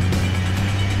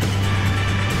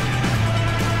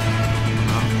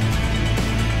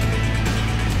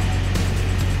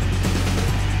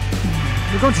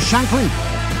 We're going to Shanklin.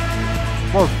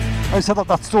 Well, I said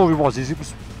that story was it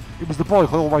was the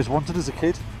bike I always wanted as a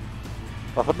kid.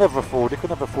 I could never afford it, could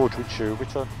never afford to insure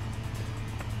it.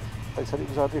 They said it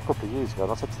was only a couple of years ago,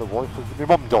 and I said to the wife, my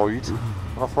mum died, and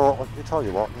I thought, well, you tell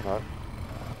you what, you know,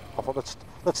 I thought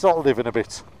let's start living a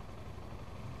bit.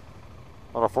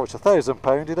 And I thought it's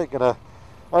 £1,000, it ain't gonna,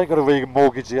 I ain't gonna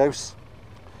re-mortgage the house.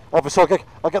 Obviously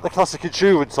I get the classic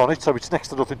insurance on it, so it's next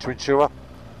to nothing to insure.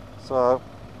 So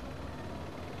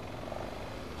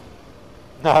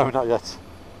no, not yet.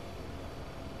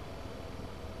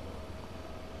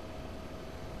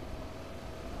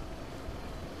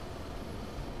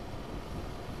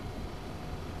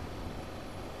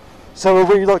 So are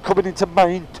we like coming into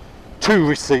main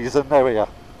tourist season now here?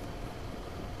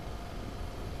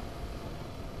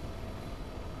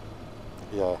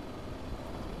 Yeah.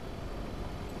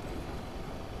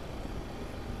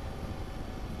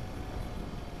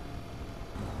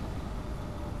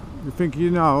 You think, you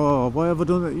know, oh, why have I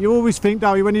done that? You always think,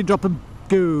 though, when you drop a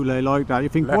ghoulie like that, you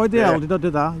think, why the hell did I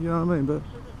do that? You know what I mean? But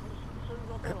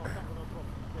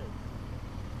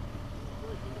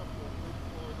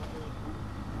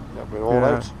Yeah, we're all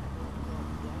out.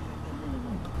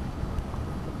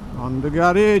 On the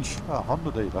garage. Oh,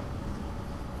 Honda dealer.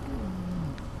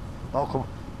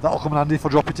 That'll come in handy if I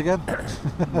drop it again.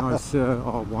 Nice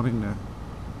one in there.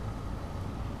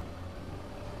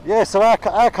 Yeah, so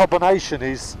our combination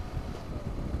is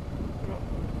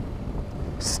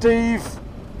Steve.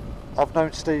 I've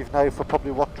known Steve now for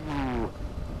probably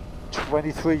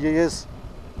 23 years.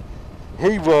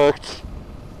 He worked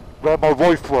where my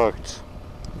wife worked,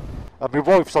 and my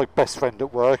wife's like best friend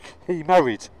at work. He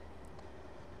married,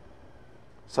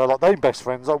 so like they best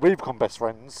friends, like we've become best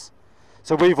friends.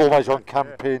 So we've always gone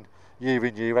camping year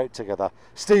in year out together.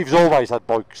 Steve's always had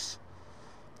bikes,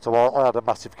 so I had a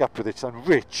massive gap with it. And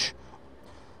Rich,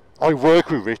 I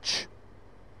work with Rich,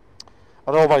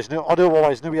 and I always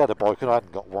knew he had a bike and I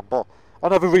hadn't got one, but I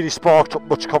never really sparked up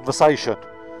much conversation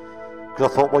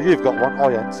because I thought, well, you've got one, I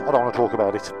ain't. I don't want to talk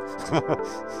about it.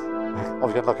 I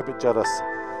was getting like a bit jealous.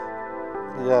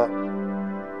 Yeah.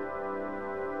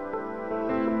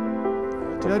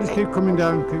 Yeah, just keep coming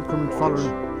down, keep coming,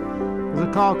 following. There's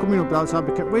a car coming up outside.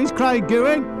 Where's Craig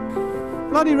going?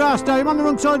 Bloody rast, I'm on the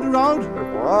wrong side of the road.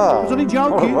 Wow. I was only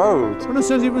joking. Road. When I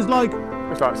says it was like...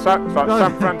 It's like San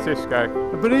Francisco.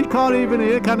 But he can't even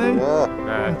hear, can he? Yeah. No.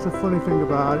 That's a funny thing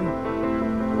about it.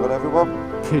 You got everyone?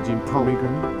 Pigeon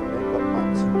pomegranate. Yeah, you got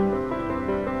Matt.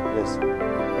 Yes.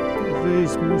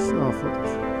 These miss off.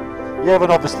 Yeah,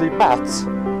 and obviously Matt,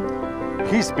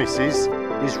 his missus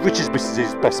is Rich's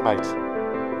missus' best mate.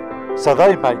 So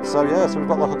they mate, so yeah, so we've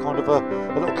got like a kind of a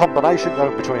little combination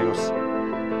going between us.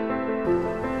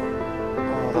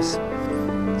 Oh, the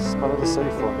smell of the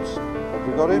seafront. Have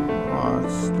we got him? Oh,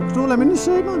 look at all them in the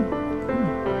sea, man.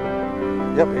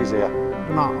 Yep, he's here.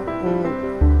 They're not all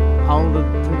older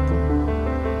people.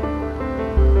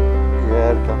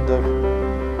 Yeah, it can do.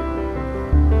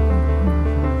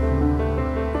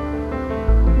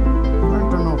 I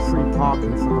don't know, free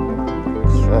parking for the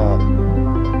motorbikes. Yeah.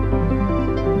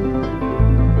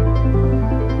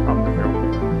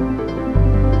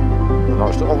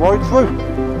 Nice little ride through.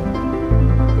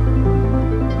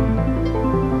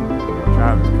 Watch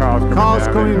out, there's cars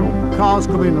coming. Cars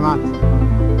coming, Matt. I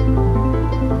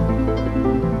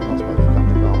suppose we can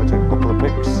do that. We'll take a couple of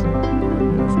pics.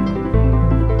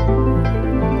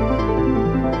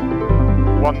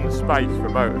 One space for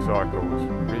motorcycles,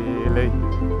 really?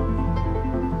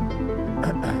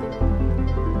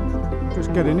 Just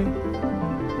get in it.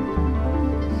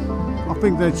 I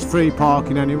think there's free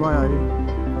parking anyway, are you?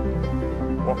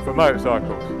 What, for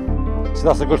motorcycles? So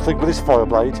that's a good thing with this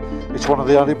Fireblade. It's one of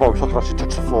the only bikes I can actually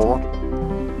touch the floor on.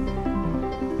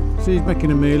 See, he's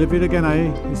making a meal of it again,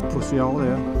 eh? His pussy hole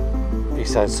there. He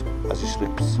says as he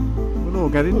slips. We'll all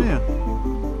get in there.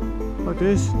 Like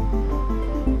this.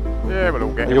 Yeah, we'll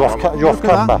all get Are you off, you off Look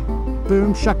at camber? that.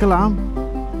 Boom, shakalam.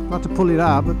 Not to pull it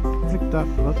out, but flick that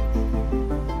blood.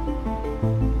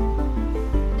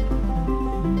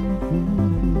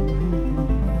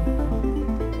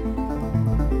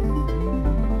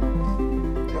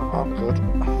 I'm good.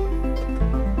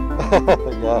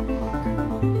 Yeah.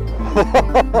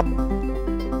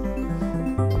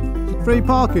 Is it free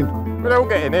parking? We'll all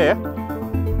get in here.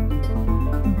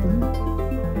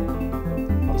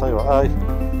 I'll tell you what,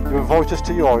 you invite us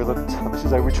to your island, and this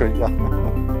is how we treat you.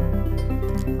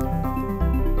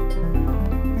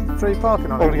 Free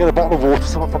parking on I'm going to get a bottle of water,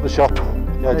 something from the shop.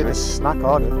 Yeah, Need a drink. snack,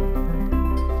 aren't you?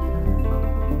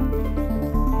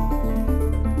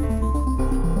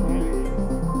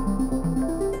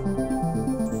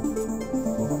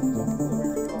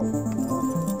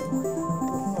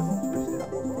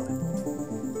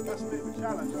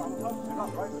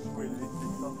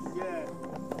 Yeah,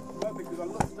 well, because I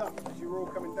looked up as you were all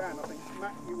coming down. I think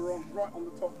Matt, you were on right on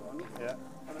the top one, Yeah.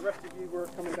 and the rest of you were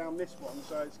coming down this one.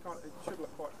 So it's kind of, it should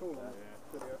look quite cool there.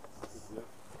 Video.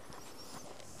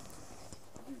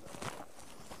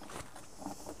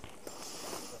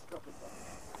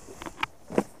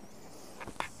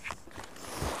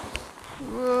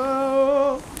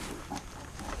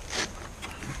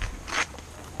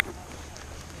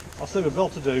 I'll say we're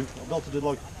about to do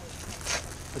like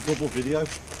a double video.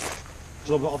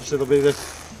 So obviously there'll be the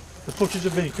footage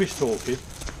of me and Chris talking,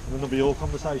 and then there'll be your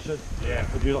conversation. Yeah.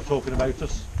 If you're not talking about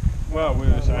us. Well, we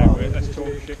were saying, let's talk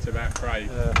shit about Craig,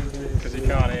 because he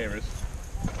can't hear us.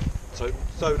 So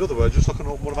in other words, just like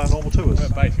one of our normal tours.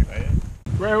 Basically, yeah.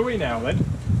 Where are we now then?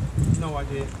 No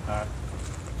idea.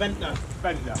 Ventnor.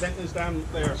 Ventnor's down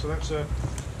there, so that's a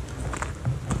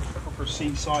proper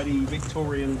seasidey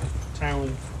Victorian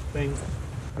town thing.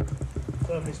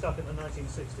 Firmly stuck in the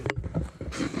 1960s.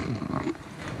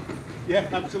 Yeah,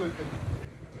 absolutely.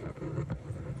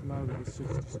 Loud of the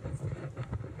 60s.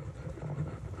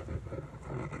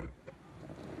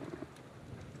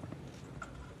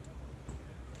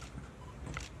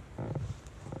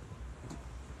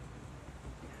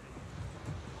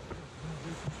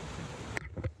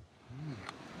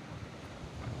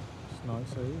 I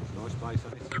see. Nice place,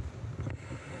 isn't it?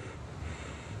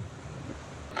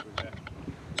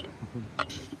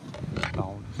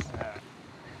 Stones.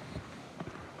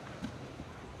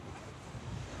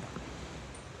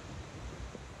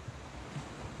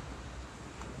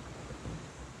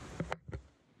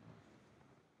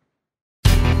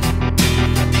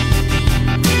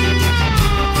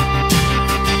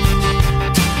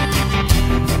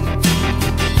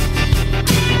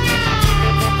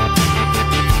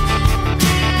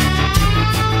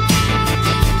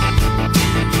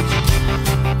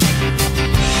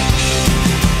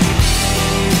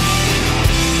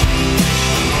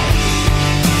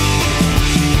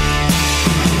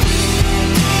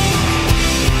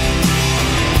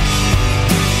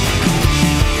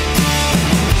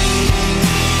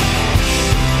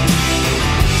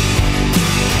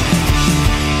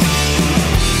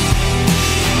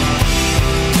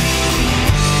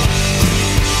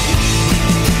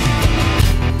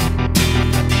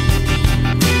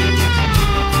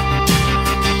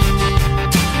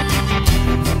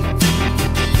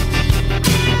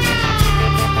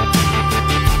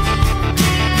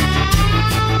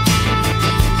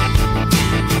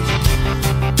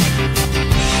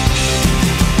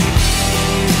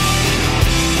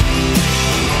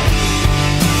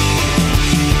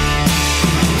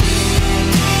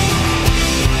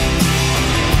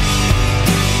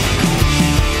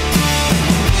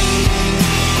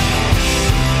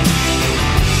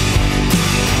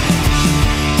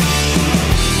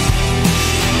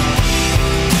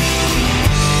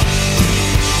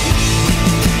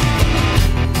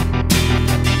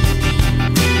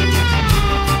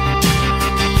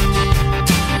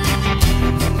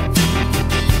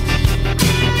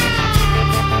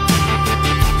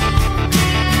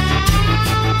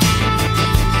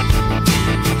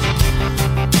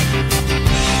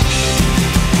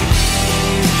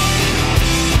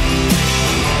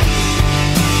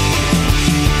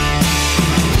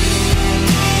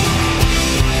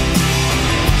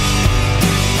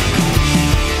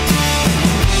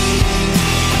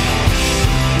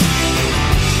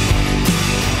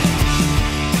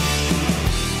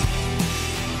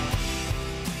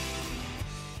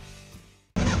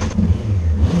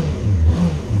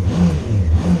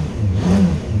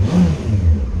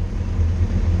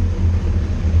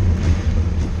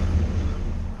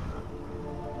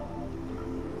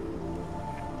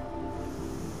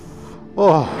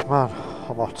 Oh man,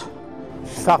 I'm hot.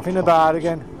 Faffing about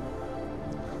again.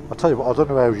 I'll tell you what, I don't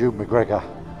know how Hugh McGregor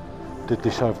did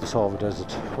this over the side of the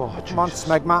desert. Oh, Come on, Jesus.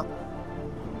 Smegma.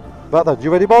 Right then,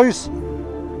 you ready, boys?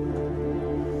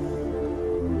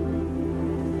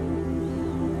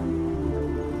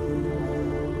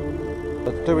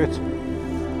 Let's do it.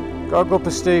 Got to go up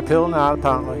a steep hill now,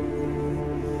 apparently.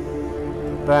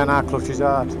 Burn our clutches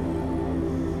hard.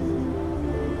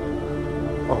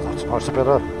 Oh, that's nice. A bit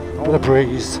of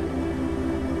breeze.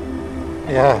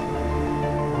 Yeah.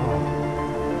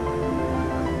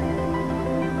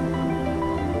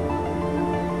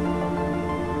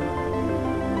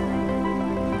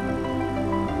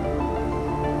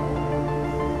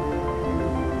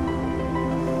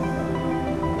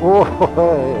 Oh,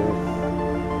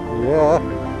 yeah.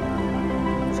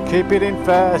 Just keep it in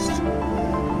first.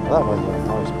 That was a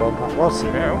nice bend, that was.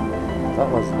 Yeah. That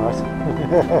was nice.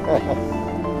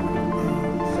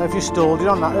 So if you stalled it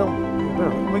on that hill,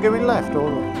 are we going left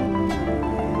or right?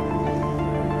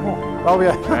 Oh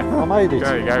yeah. I made it.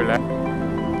 There you go, left.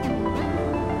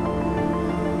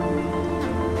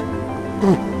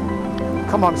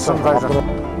 Come on, Sunvisor.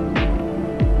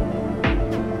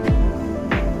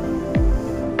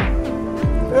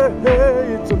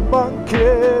 Hey, it's a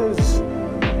monkeys.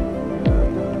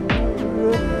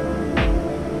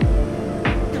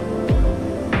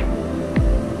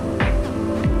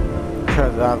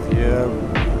 Cause of you.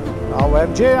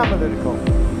 OMG, I'm lyrical.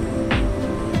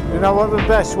 You know one of the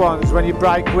best ones when you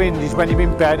break wind is when you're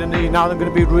in bed and you know they're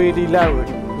going to be really loud.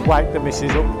 Wake the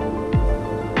missus up.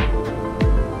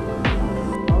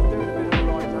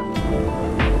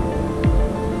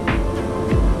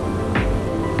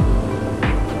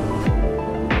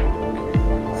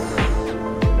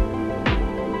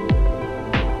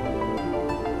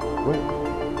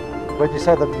 When you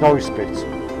say the noise bit,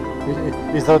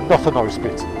 is there not a noise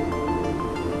bit?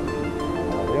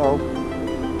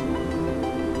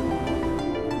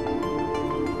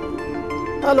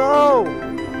 Hello!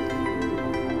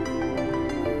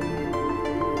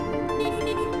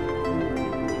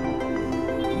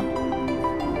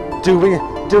 Do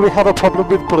we have a problem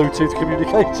with Bluetooth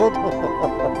communication?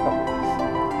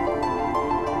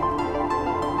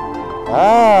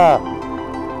 Ah!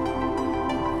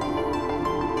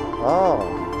 Oh,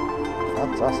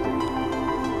 fantastic.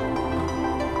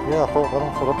 Yeah, I thought that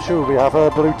on for them. Sure, we have a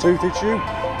Bluetooth issue.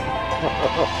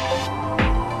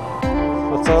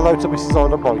 Let's say hello to Mrs.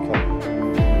 Island Biker.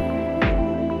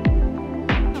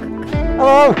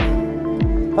 Hello!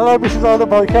 Hello, Mrs.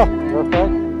 Island Biker. You okay?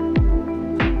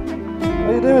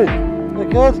 How you doing? You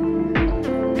good?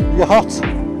 You hot?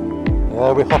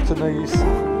 Yeah, we're hot in these.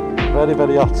 Very,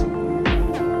 very hot.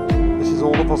 This is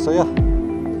all of us here.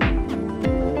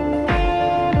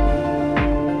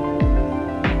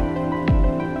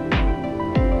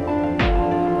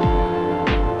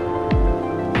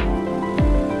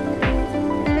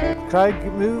 Craig,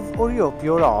 move, hurry up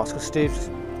your arse, because Steve's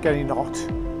getting hot.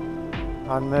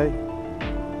 And me.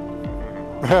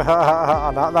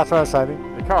 And that's what I'm saying.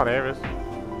 You can't hear us.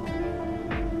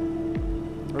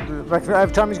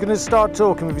 Every time he's going to start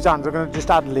talking with his hands, I'm going to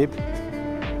just ad lib.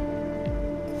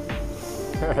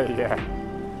 Yeah.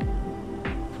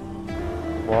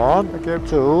 1,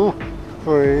 2,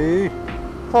 3,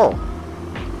 4.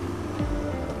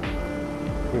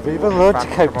 We've even learned to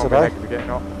cope My today. legs are getting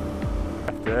hot.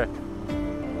 Left there.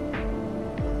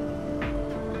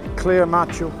 Clear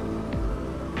macho.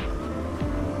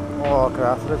 Oh, look at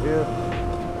that for the view.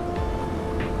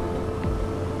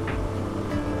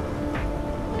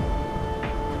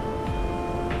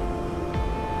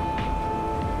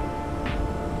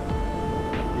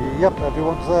 Yep,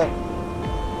 everyone's there.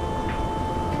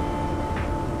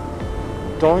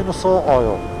 Dinosaur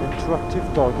Isle, interactive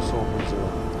dinosaur museum.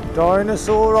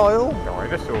 Dinosaur Isle.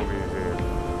 Dinosaur museum.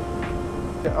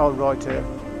 Oh, right here.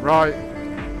 Right.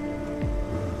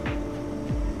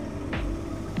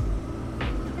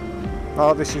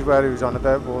 Oh, this is where he was on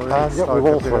about, boy. And yep, we've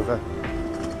all through.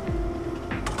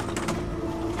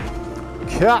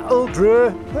 Cattle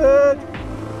driven.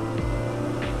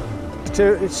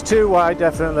 It's too wide,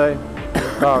 definitely.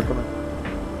 Car coming.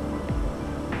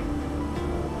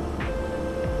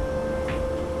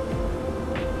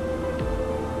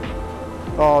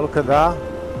 Oh, look at that.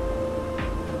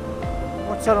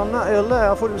 What's that on that hill there?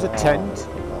 I thought it was a tent.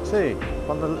 See?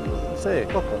 On the... See?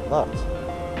 Look at that.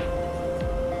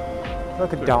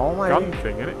 Like a dome, Gun maybe?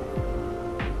 thing, isn't it?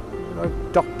 Like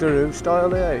Doctor Who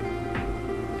style, eh?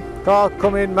 Car,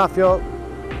 come in, Matthew.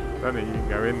 Don't think you can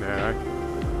go in there, eh?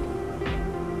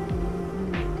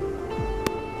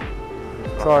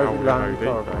 Private land. OD,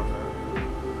 Car, though.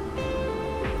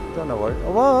 don't know what.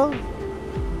 Oh, well,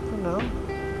 don't know.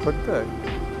 Could be.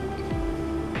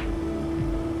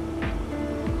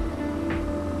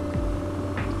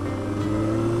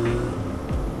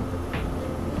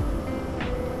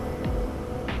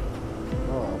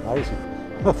 Oh, amazing.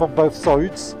 From both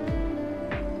sides.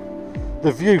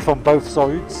 The view from both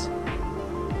sides.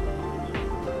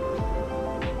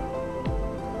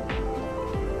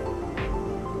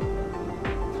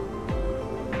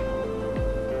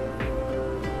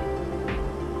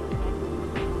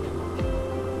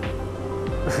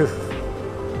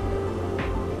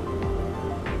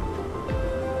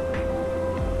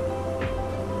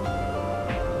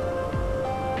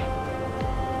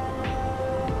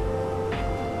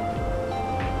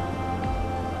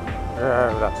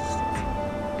 That's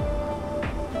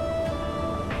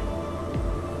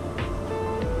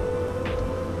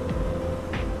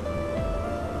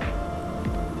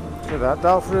look at that,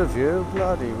 down for a view,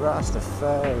 bloody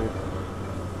Rastafari.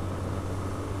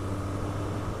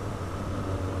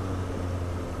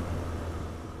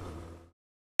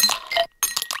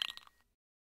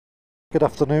 Good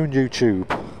afternoon, YouTube.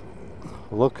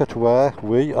 Look at where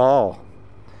we are.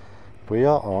 We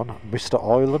are on Mr.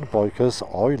 Island Biker's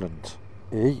island.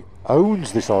 He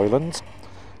owns this island.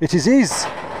 It is his.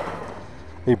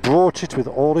 He brought it with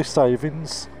all his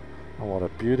savings. And what a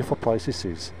beautiful place this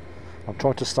is. I'm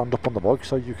trying to stand up on the bike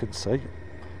so you can see.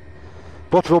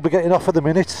 But we'll be getting off in a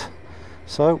minute.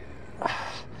 So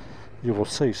you will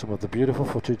see some of the beautiful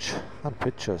footage and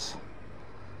pictures.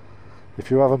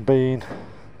 If you haven't been,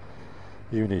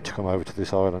 you need to come over to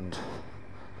this island.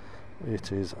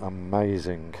 It is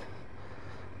amazing.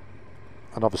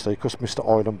 And obviously, because Mr.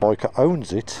 Island Biker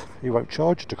owns it, he won't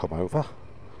charge you to come over.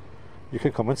 You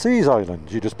can come and see his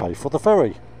island. You just pay for the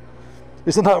ferry.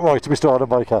 Isn't that right, Mr. Island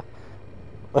Biker?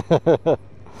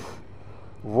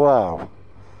 Wow.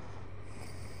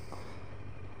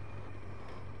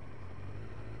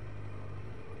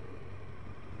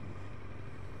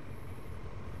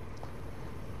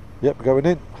 Yep, going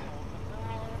in.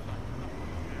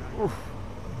 Oof.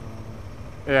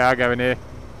 Yeah, I'll go in here.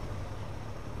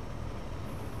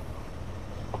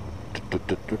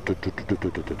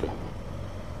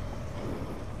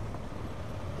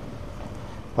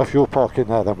 If you'll park in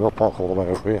there, then we'll park all the way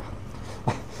over here.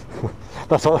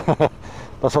 That's what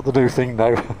that's what the new thing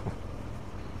now.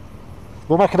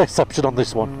 We'll make an exception on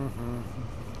this one.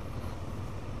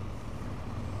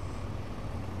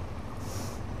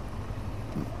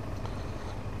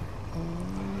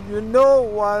 You know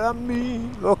what I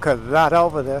mean? Look at that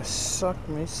over there, suck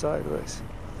me sideways.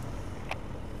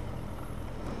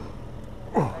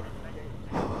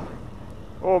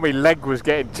 Oh, my leg was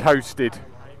getting toasted.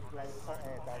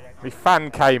 My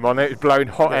fan came on, it was blowing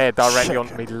hot air directly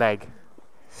onto my leg.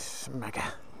 Smegger.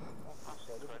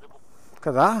 Look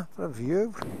at that, the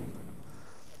view.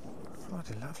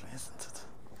 Bloody lovely, isn't it?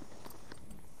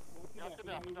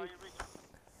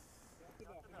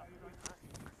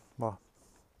 What?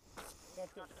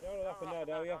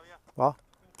 What?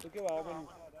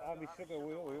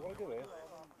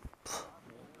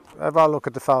 Have a look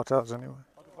at the photos anyway.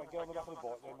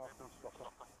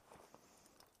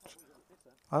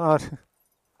 I know.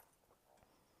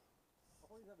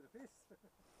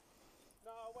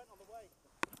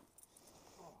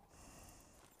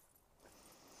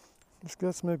 Let's get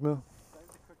Smeg now.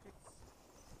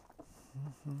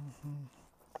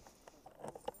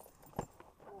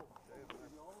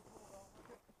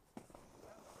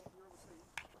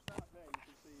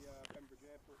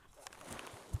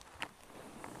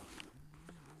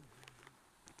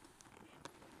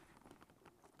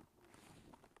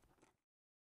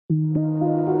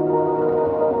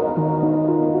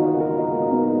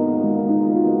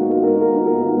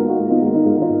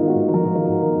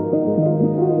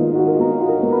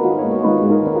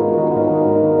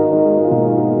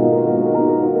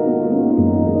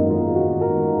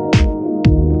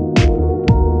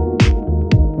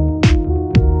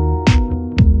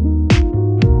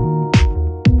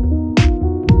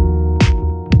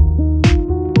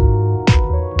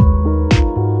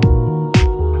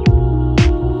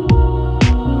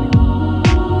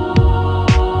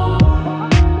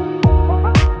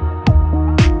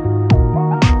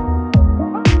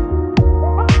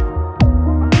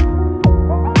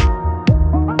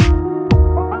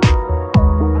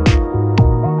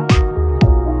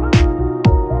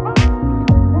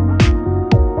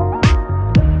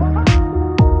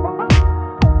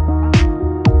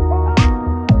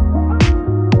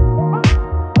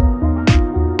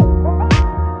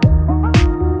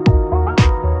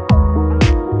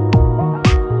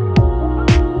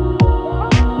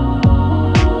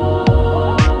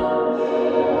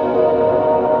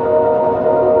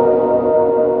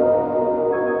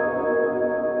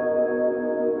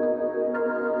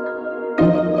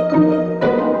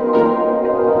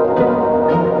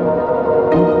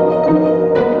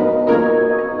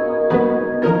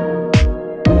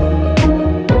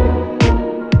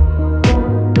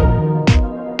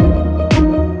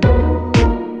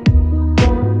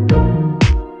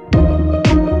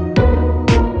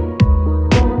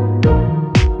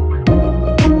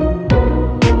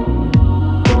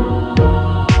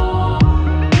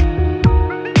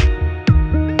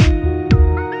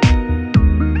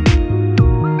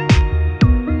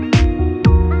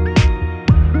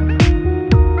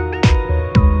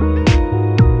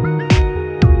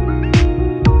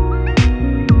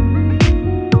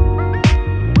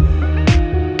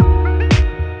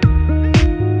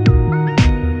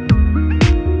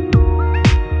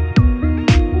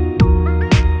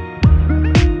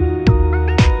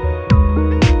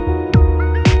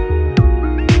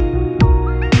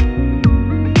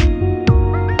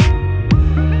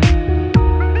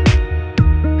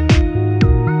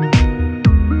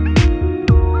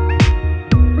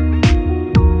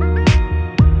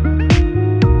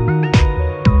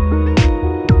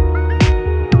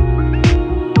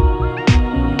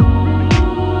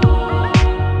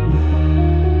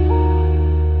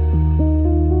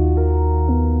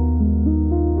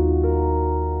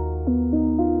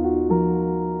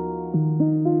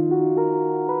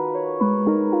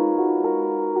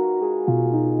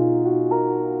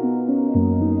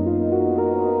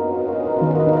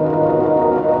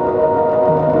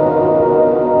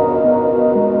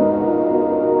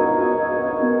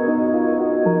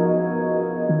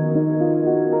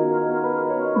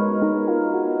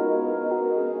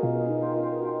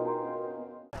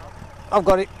 I've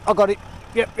got it, I've got it.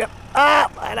 Yep. Ah,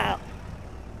 right out.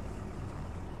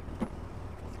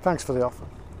 Thanks for the offer.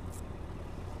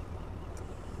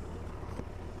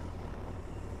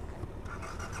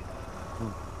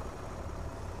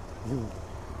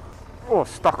 Oh,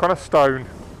 stuck on a stone.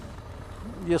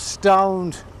 You're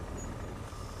stoned.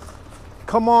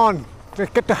 Come on,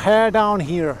 just get the hair down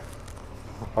here.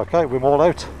 Okay, we're all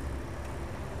out.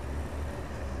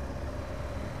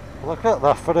 Look at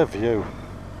that for a view.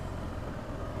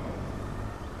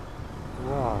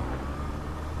 Wow.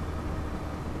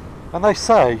 And they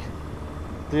say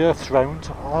the Earth's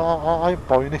round. I ain't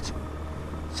buying it.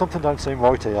 Something don't seem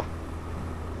right here. I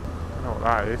don't know what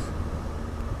that is.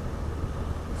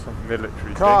 Some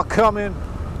military Car thing. coming.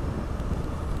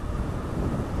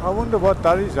 I wonder what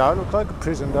that is now. It looks like a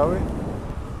prison dory.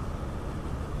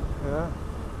 Yeah.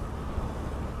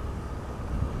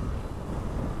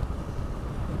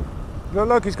 Look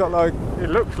like he's got like It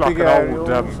looks like big an old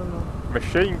aerials and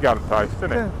machine gun place,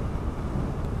 doesn't it? yeah.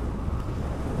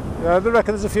 Yeah, they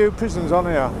reckon there's a few prisons on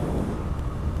here.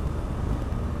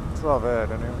 That's what I've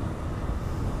heard anyway.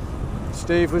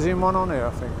 Steve was in one on here,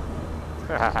 I think.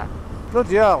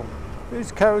 Bloody hell.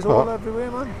 These cows all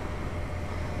everywhere, man.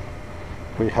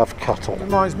 We have cattle.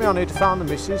 Reminds me I need to find the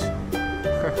missus. Have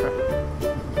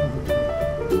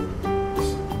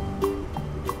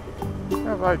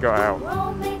they got out?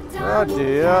 Oh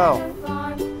dear.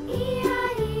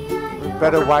 We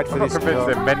better wait for I'm not this convinced girl.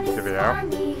 they're meant to be out.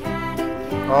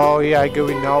 Oh, he ain't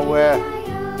going nowhere.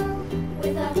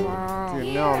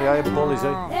 You know, he ain't bullies,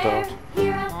 eh?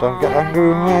 Don't get angry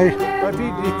with me.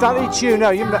 If that hits you now,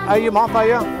 are you off, are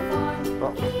you?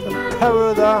 The power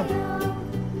of that.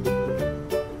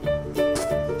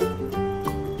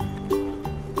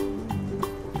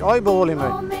 Eyeballing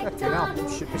me. Fucking hell, I'll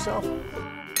shit myself.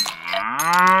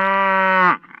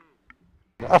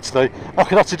 Actually, I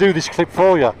can actually do this clip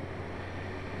for you.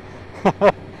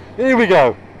 Here we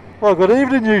go. Well, good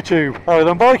evening, YouTube.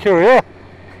 Islandbiker here.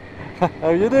 How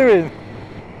you doing?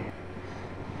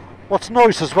 What's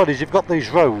nice as well is you've got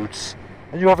these roads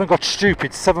and you haven't got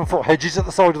stupid 7-foot hedges at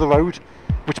the side of the road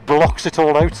which blocks it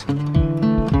all out.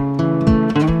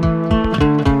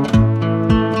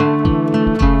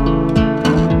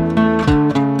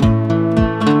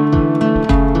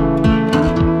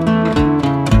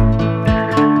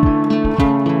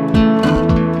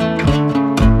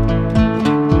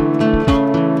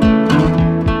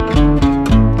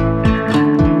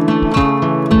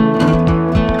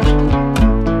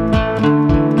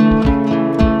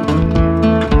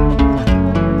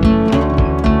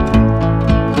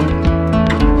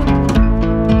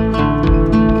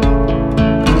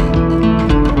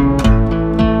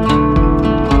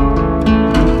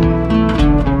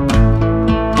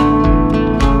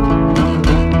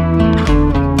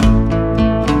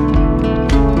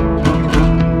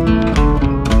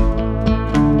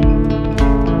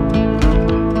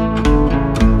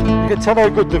 Tell how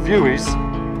good the view is.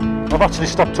 I've actually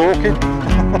stopped talking.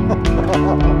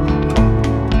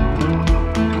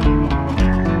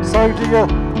 So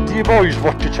do you boys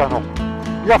watch your channel?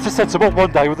 You have to set them up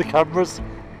one day with the cameras,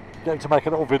 get them to make a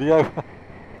little video.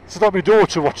 So like my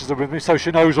daughter watches them with me, so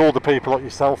she knows all the people like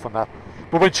yourself and that.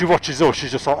 But when she watches us,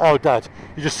 she's just like, oh Dad,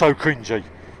 you're just so cringy.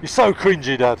 You're so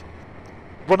cringy, Dad.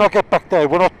 When I get back there,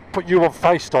 when I put you on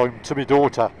FaceTime to my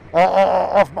daughter,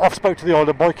 I've spoke to the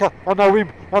Islandbiker. I know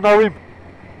him.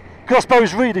 Because I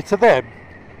suppose really to them,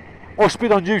 us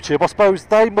being on YouTube, I suppose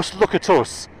they must look at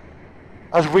us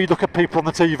as we look at people on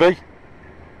the TV.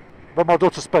 When my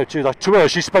daughter spoke to you, like, to her,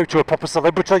 she spoke to a proper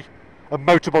celebrity, a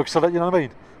motorbike celebrity, you know what I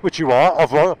mean? Which you are,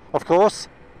 of course.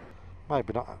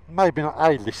 Maybe not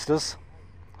A-listers.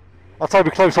 I'd say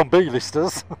we're close on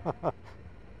B-listers.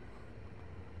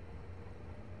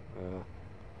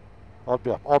 I'd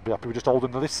be happy with just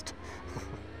holding the list.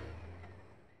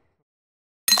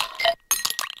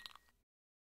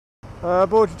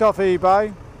 Bought it off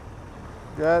eBay.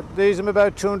 Yeah, these are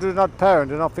about £200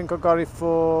 and I think I got it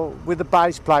for with the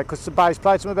base plate, because the base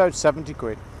plate's about 70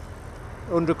 quid,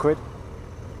 100 quid.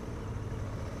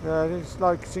 Yeah,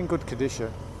 it's in good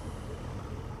condition.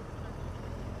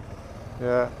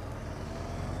 Yeah.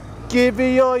 Give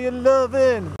me all your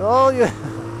loving, all your.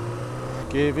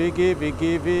 Give it.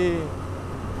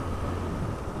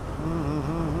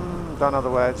 Don't know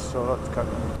the words, so that's cut.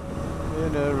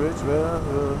 In a rich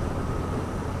world.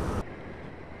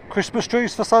 Christmas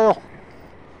trees for sale.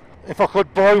 If I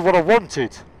could buy what I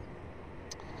wanted.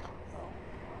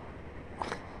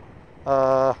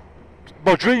 My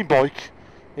dream bike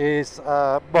is,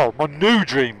 well, my new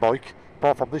dream bike,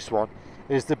 apart from this one,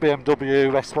 is the BMW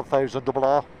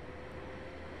S1000RR.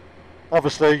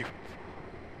 Obviously,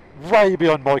 way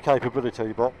beyond my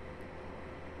capability, but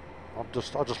I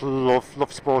just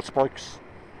love sports bikes.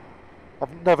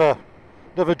 I've never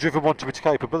driven one to its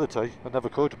capability. I never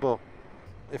could, but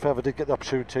if I ever did get the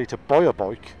opportunity to buy a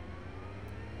bike,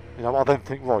 you know, I then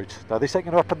think, right, now this ain't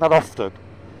going to happen that often,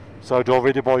 so do I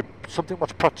really buy something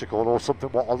what's practical or something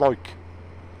what I like?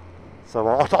 So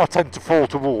I tend to fall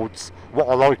towards what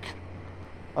I like.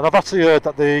 And I've actually heard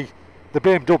that the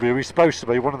BMW is supposed to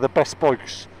be one of the best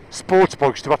bikes, sports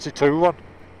bikes to actually tour on.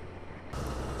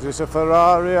 Is this a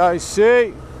Ferrari I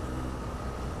see?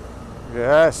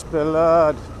 Yes,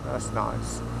 Billard. That's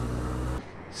nice.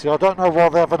 See, I don't know why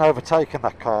they haven't overtaken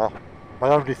that car. My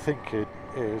only thinking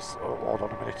is... Oh, hold on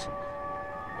a minute.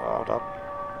 Hold on.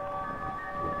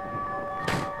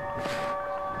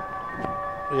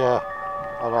 Yeah.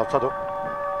 Hold on, I've had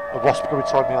a wasp go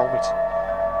inside my helmet.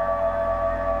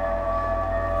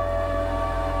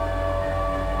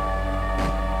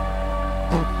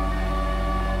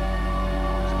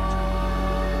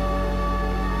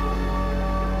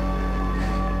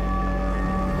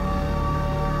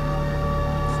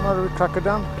 What's the matter with Cracker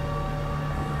Dan?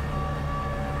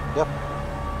 Yep.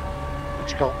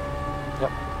 It's gone.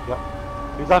 Yep, yep.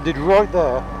 He landed right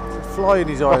there. It's a fly in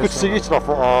his eyes. I could see it and I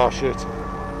thought, oh shit.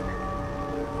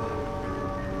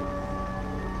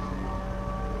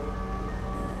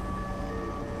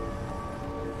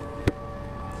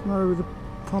 What's the matter with the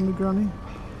pomegranate?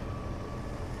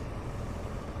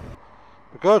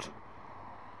 We're good.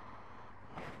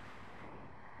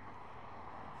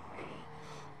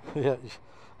 Yeah.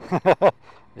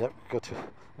 Yep, good.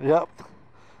 Yep.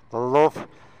 The love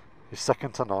is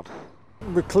second to none.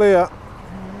 Be clear.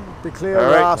 Be clear,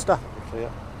 Rasta.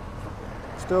 Clear.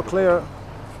 Still clear.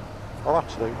 Oh,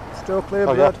 actually. Still clear,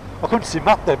 Oh, blood. yeah. I couldn't see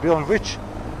Matt there beyond Rich.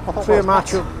 I thought Clear that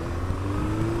was match up.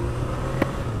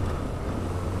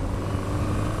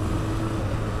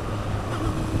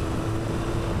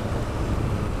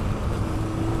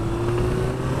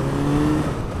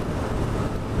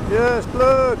 Yes,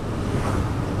 blood.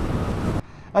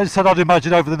 I just said I'd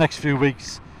imagine over the next few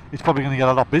weeks it's probably going to get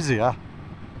a lot busier.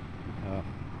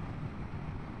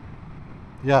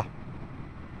 Yeah.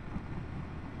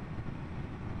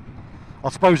 I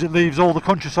suppose it leaves all the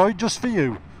countryside just for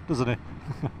you, doesn't it?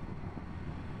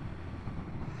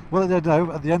 Well,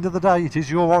 no, at the end of the day, it is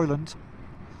your island.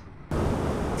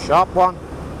 Sharp one.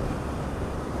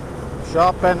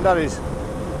 Sharp bend that is.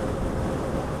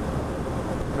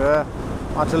 Yeah.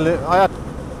 I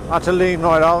had to lean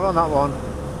right out on that one.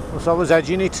 Because I was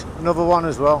edging it. Another one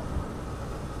as well.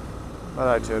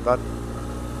 Not that too bad.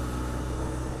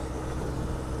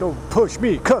 Don't push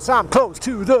me, cause I'm close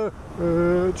to the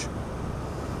edge.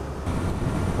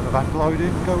 Got a bank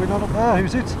loading going on up there,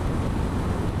 who's it?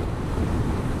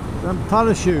 Them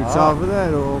parachutes over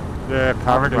there, or Yeah,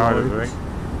 paragliders, I think.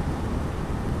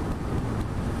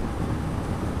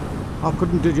 I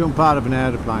couldn't jump out of an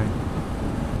aeroplane.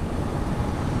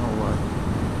 No way.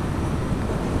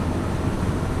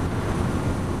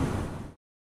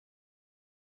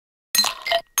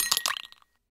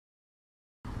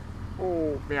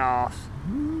 Oh, my arse.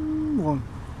 One.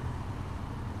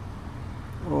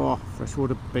 Oh,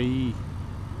 freshwater bee.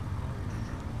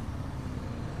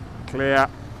 Clear.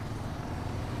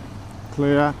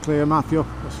 Clear, clear, Matthew.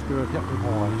 That's good. Yep,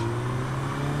 we're all right.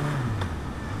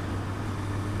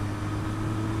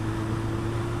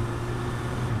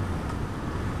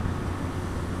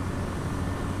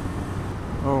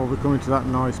 Oh, we're coming to that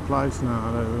nice place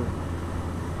now.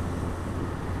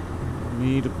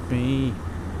 Need a bee.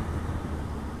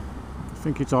 I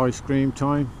think it's ice cream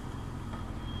time.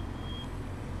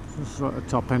 This is like the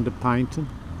top end of painting.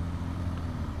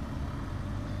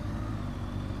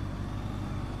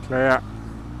 Clear.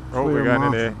 Oh, Clear, we're going in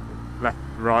Mark. here. Left,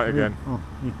 right again. Oh,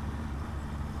 yeah.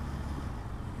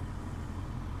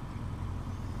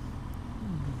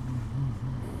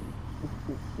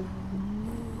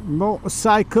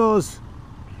 Motorcycles.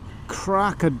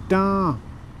 Cracker down.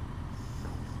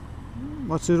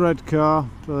 What's the red car,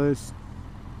 please?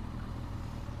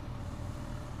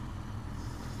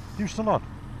 You still on?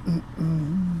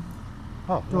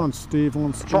 Oh, Go on, Steve.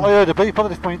 Wants so I heard a beep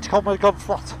on it, my intercom had gone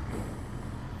flat.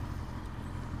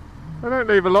 They don't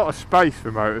leave a lot of space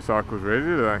for motorcycles, really,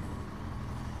 do they?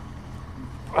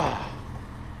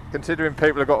 Considering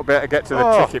people have got to be able to get to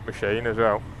the ticket machine as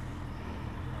well.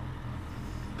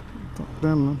 Fuck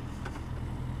them, man.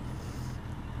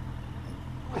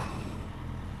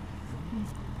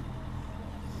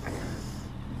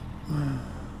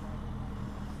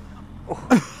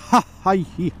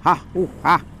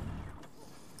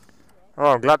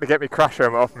 Oh, I'm glad to get my crash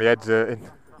helmet off, my head's hurting.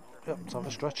 Yep, let's have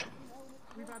a stretch.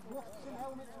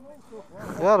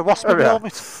 Yeah, the wasp in the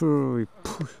helmet.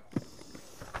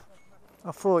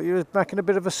 I thought you was making a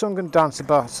bit of a song and dance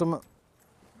about something.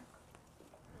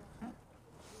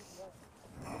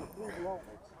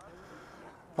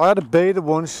 I had a beta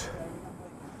once.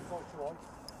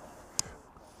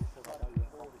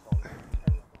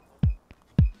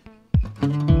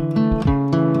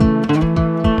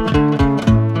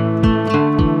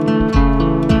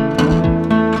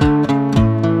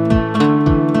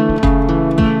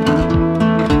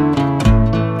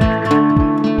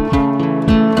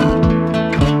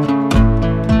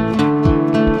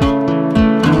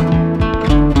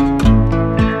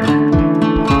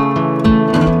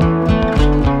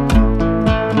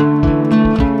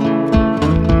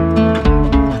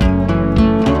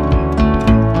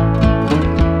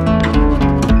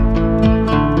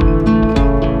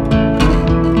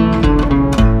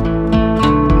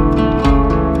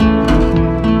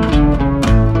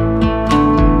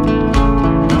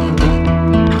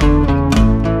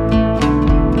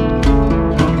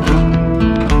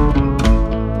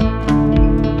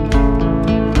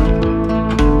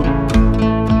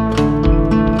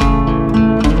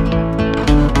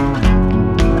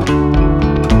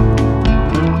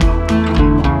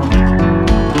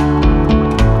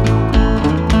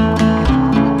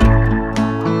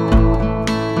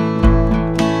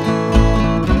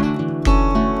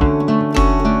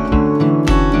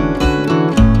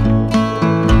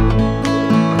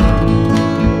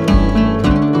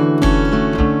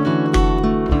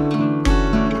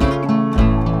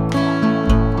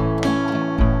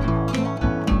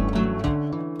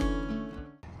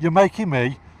 You're making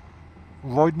me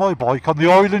ride my bike on the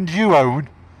island you own,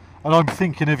 and I'm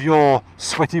thinking of your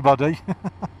sweaty body.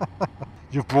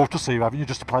 You've brought us here, haven't you,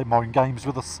 just to play mind games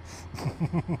with us?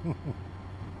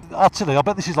 Actually, I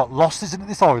bet this is like Lost, isn't it,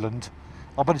 this island?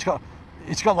 I bet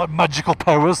it's got like magical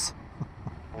powers.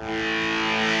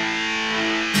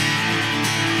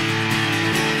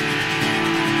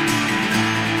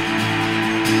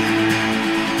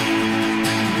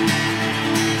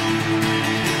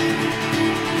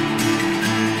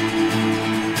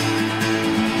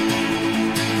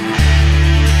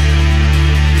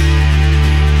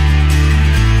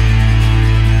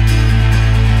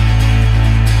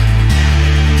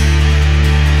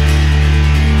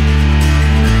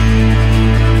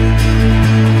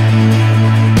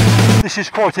 This is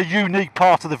quite a unique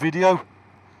part of the video,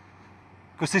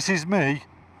 because this is me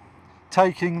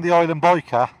taking the island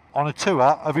biker on a tour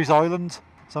of his island.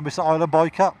 So Mr. Island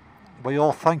Biker, we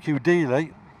all thank you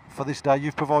dearly for this day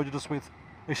you've provided us with.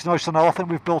 It's nice to know, I think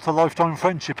we've built a lifetime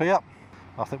friendship here.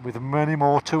 I think with many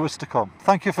more tours to come.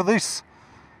 Thank you for this,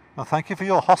 and thank you for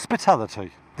your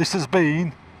hospitality. This has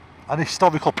been an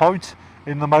historical point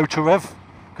in the Motourev,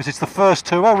 because it's the first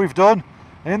tour we've done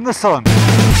in the sun.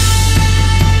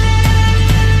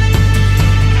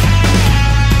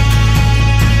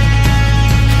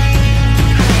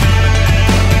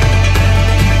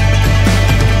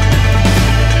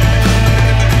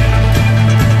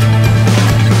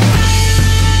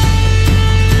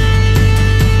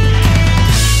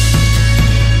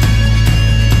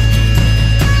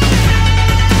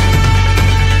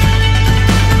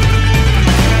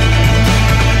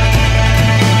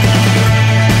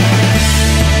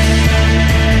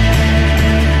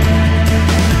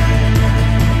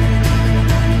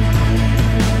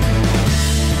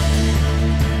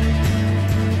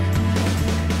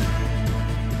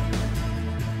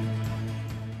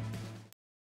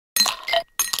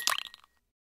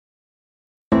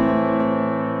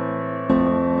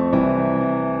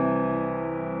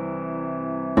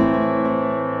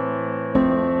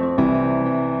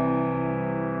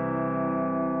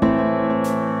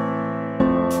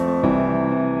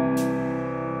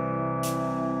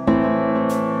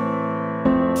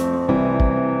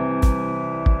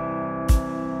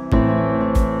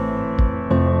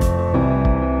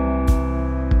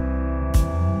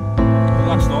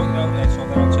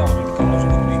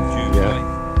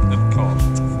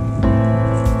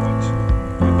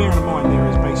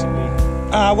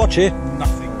 Watch it.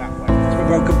 Nothing that way. It's a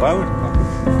broken bone.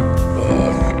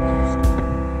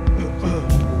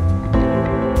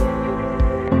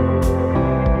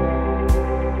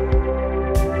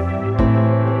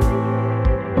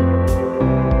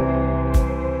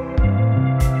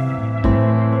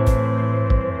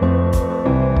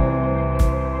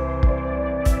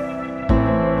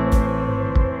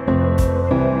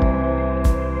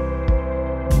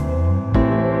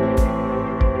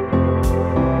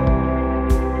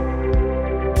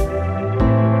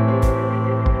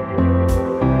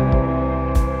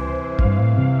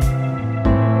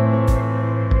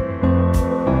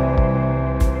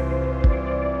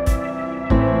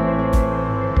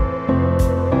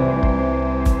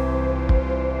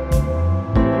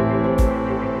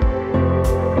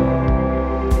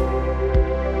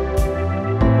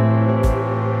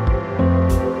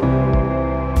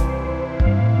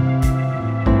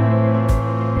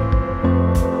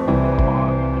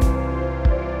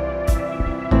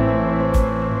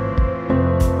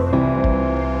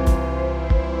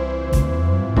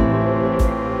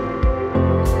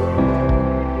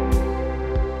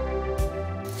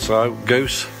 So,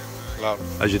 Goose, Hello.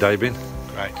 how's your day been?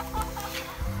 Great.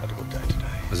 Had a good day today.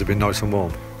 Has it been nice and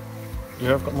warm?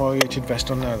 Yeah, I've got my heated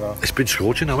vest on now though. It's been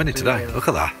scorching now, hasn't it, today? Look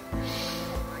at that.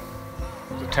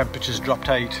 The temperature's dropped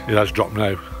 8. It has dropped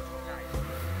now.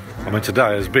 I mean,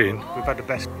 today has been... We've had the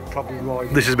best probably ride.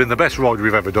 This has been the best ride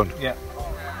we've ever done. Yeah.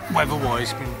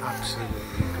 Weather-wise, it's been absolutely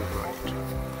good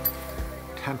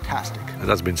ride. Fantastic. It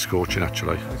has been scorching,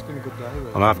 actually. It's been a good day.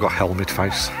 Really. And I've got helmet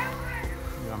face.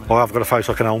 Oh, I've got a face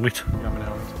like an helmet. You have an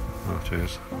helmet. Oh,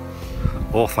 cheers.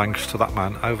 All thanks to that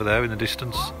man over there in the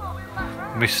distance,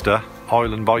 Mr.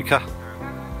 Island Biker.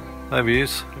 There he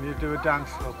is. Can you do a dance?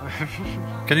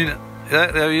 Can you?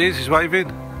 Yeah, there he is. He's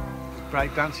waving.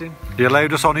 Break dancing. He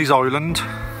allowed us on his island,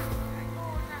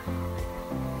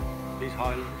 His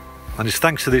Highland. and it's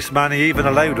thanks to this man he even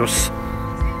allowed us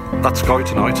that sky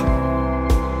tonight.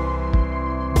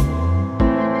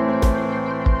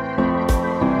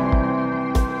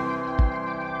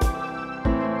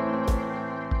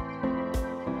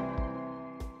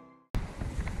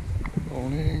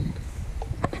 Morning.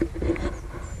 It's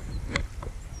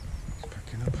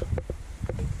packing up.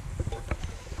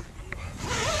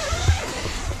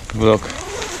 Look.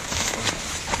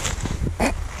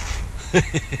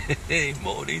 Hey,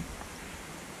 morning.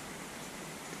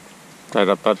 Play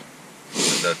that bad.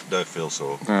 Don't feel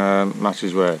so.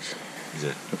 Matches worse. Is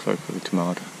it? Looks like a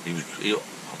tomato.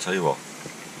 I'll tell you what.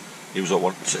 He was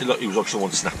like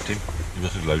someone snapped him. He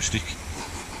was like a glow stick.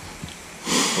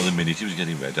 For the minute he was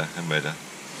getting redder and redder.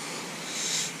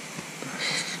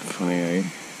 Funny, eh?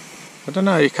 I don't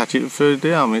know how you catch it for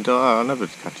the army. I'll never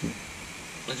catch it.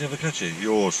 Did you ever catch it?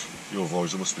 Your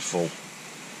visor must be full.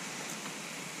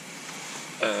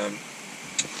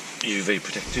 UV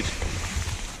protected.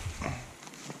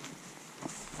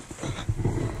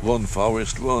 One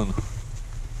forest one.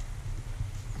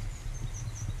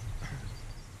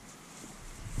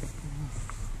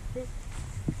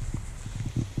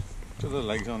 Got the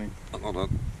legs on him. Hold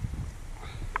on.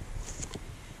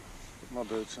 My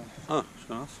boots on. Oh,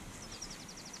 nice.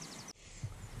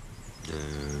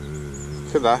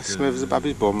 Look at that, smooth as a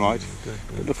baby's bum, right?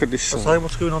 But look at this. I say,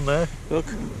 what's going on there? Look,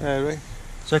 hairy.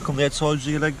 So come the outsides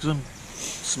of your legs and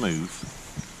smooth,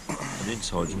 and the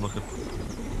insides them like a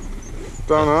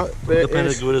Don't know. the pen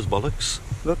as good as bollocks.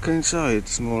 Look inside,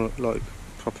 it's more like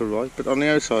proper right, but on the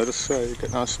outside, I swear, you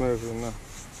get no smoother than that.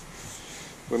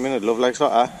 Women would love legs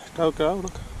like that. Go,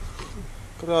 look.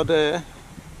 Good old there.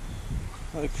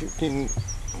 Like fucking,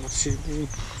 what's he doing?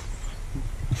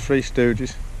 Three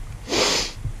Stooges.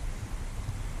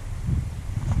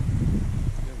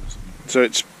 So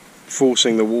it's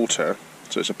forcing the water,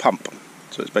 so it's a pump.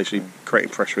 So it's basically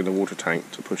creating pressure in the water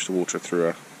tank to push the water through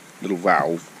a little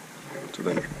valve to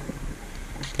then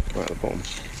go out the bottom.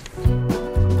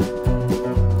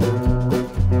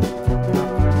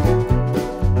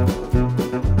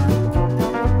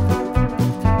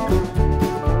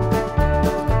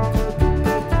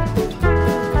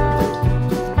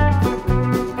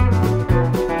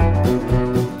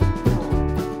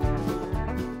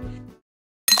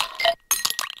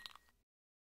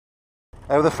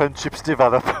 How the friendships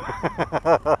develop.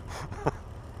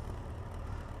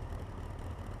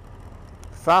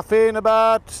 Faffing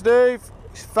about, Steve.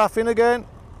 He's faffing again.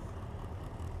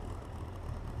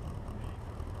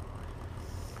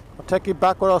 I'll take you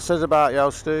back what I says about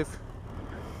you, Steve.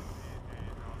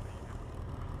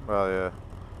 Well, yeah.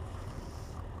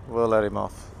 We'll let him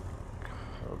off.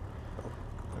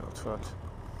 That's right.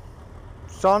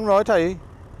 Son, right, eh?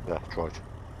 Yeah, that's right.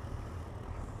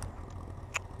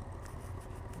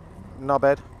 Not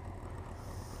bad.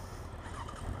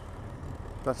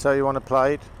 That's how you want to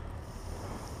play it.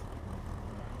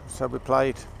 So we play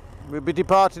it. We'll be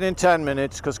departing in 10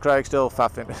 minutes because Craig's still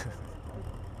faffing.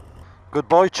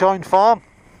 Goodbye, Chine Farm.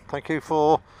 Thank you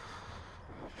for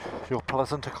your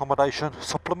pleasant accommodation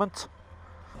supplement.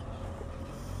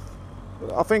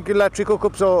 I think electric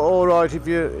hookups are all right if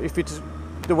it's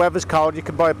the weather's cold. You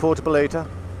can buy a portable heater.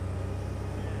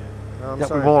 Yeah,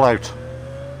 we're all out.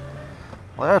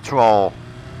 Let's roll.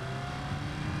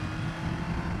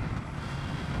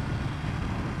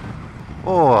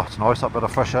 Oh, that's nice, that bit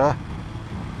of fresh air.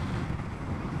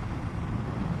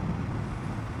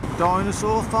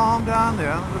 Dinosaur farm down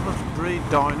there. They must breed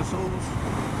dinosaurs.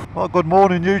 Well, good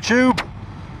morning, YouTube.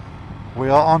 We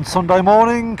are on Sunday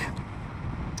morning.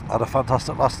 Had a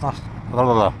fantastic last night.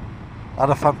 Had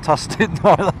a fantastic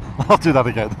night. I'll do that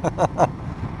again.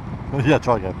 Yeah,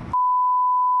 try again.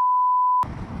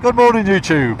 Good morning,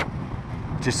 YouTube.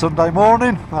 It is Sunday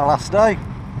morning, our last day.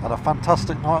 Had a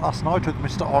fantastic night last night with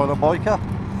Mr. Islandbiker.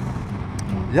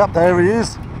 Yep, there he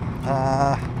is.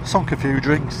 Sunk a few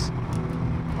drinks,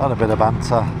 had a bit of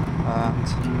banter,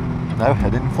 and now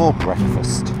heading for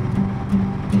breakfast.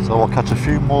 So I'll catch a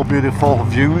few more beautiful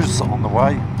views on the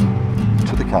way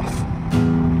to the cafe.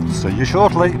 See you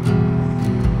shortly.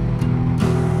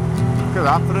 Look at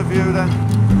that for a view then.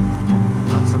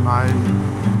 That's amazing.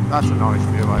 That's a nice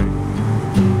view, eh?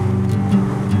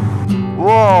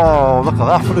 Whoa, look at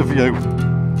that for the view.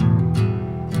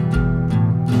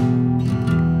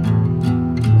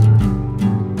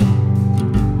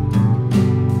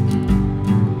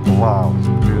 Wow, it's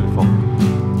beautiful.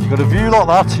 You got a view like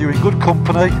that, you're in good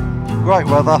company, great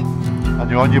weather, and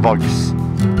you're on your bikes.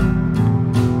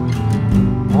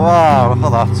 Wow,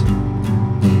 look at that.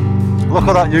 Look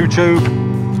at that, YouTube.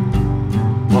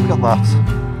 Look at that.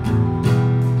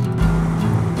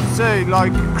 See,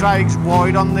 like Craig's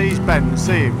wide on these bends,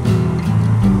 see him?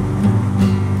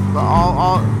 But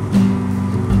I'll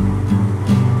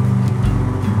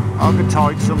get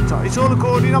tight sometimes. It's all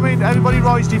according, I mean, everybody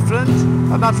rides different,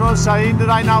 and that's what I was saying, there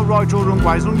ain't no right or wrong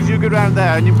way, as long as you get around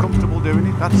there and you're comfortable doing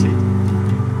it, that's it.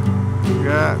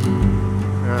 Yeah.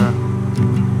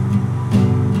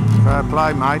 Fair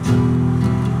play, mate.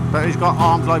 But he's got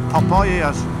arms like Popeye, he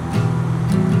has.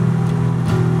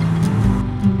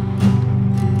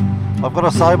 I've got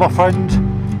to say, my friend,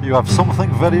 you have something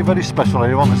very, very special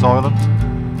here on this island.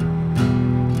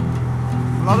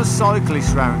 A lot of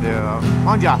cyclists around here though.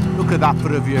 Mind ya, look at that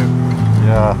for a view.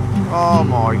 Yeah. Oh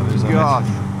my gosh. Look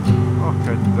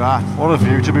at that. What a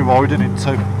view to be riding into.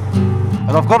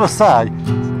 And I've got to say,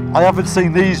 I haven't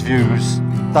seen these views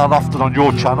that often on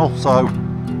your channel, so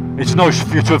it's nice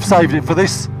for you to have saved it for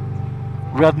this.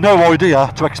 We had no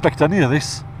idea to expect any of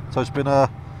this, so it's been a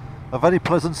very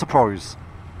pleasant surprise.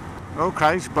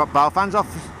 Okay, he's got both hands off.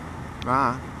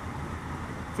 Ah. I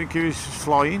think he was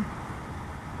flying.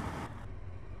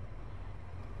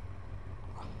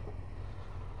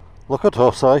 Look at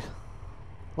us, eh?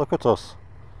 Look at us.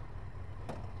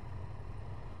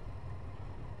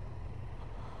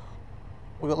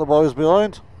 We got the boys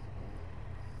behind.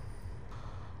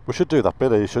 We should do that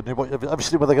bit here, shouldn't you? Have you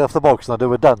seen when they get off the box and they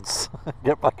do a dance?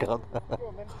 Get back on.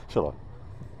 Shall I?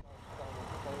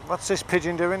 What's this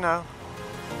pigeon doing now?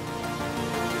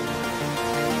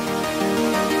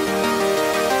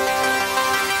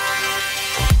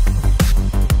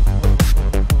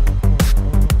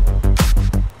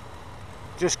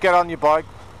 Just get on your bike.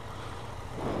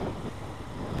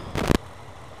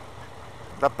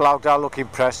 That bloke don't look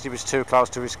impressed. He was too close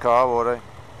to his car, wasn't he?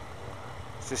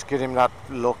 Just give him that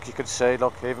look. You could see,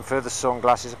 look, even through the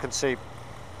sunglasses, I can see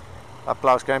that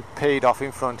bloke's getting peed off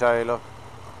in front of you, look.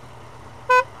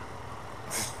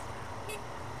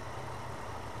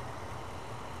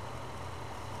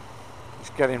 He's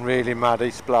getting really mad,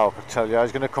 this bloke, I tell you.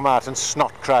 He's going to come out and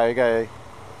snot Craig, eh?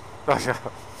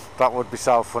 That would be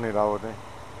so funny though, wouldn't it?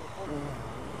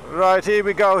 Right, here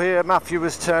we go here. Matthew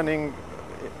was turning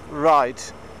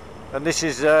right, and this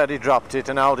is he dropped it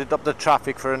and held it up the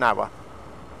traffic for an hour.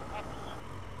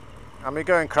 And we're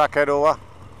going crackhead over.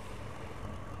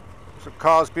 Some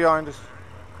cars behind us.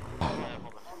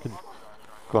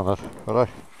 Go on, lad. Alright.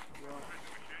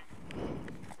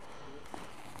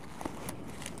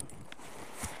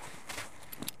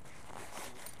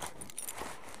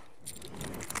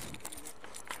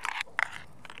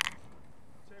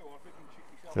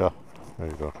 Yeah, there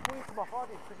you go.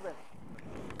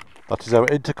 That is our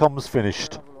intercom's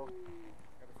finished.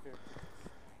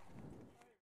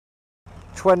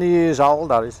 20 years old,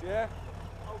 that is. Yeah.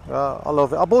 I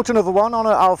love it. I bought another one on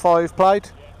an R5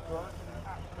 plate.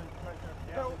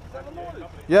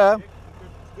 Yeah.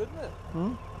 Good, isn't it?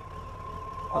 Hmm?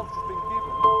 I've just been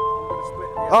given. I'm going to split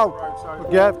the Oh, road, so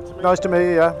yeah. Nice to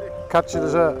meet you. Yeah. Catch you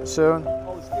soon. I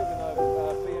was given a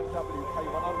BMW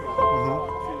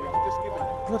K100. Just given it.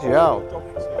 Bloody hell.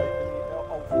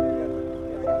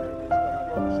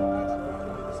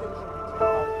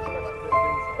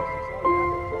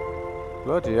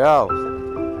 Bloody hell. Bloody hell.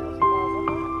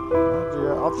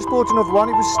 I've just bought another one.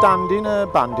 It was standing,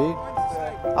 Bandit.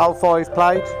 L5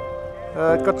 plate.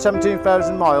 Got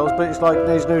 17,000 miles, but it's like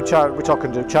needs new which I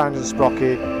can do. Change the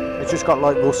sprocket. It's just got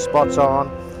like rust spots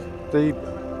on. The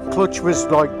clutch was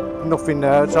like nothing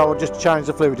there, so I just changed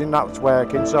the fluid in. That was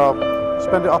working. So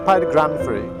I paid £1,000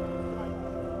 for it.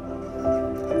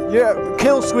 Yeah,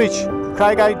 kill switch.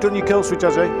 Craig ain't done your kill switch,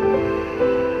 has he?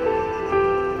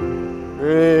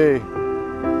 Hey.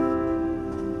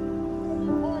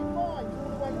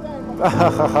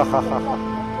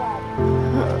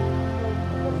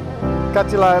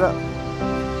 Catch you later.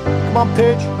 Come on,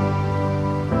 Pidge.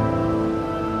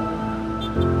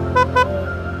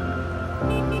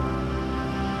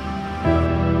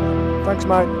 Thanks,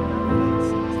 mate.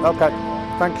 Okay,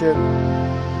 thank you.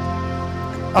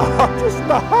 Oh, just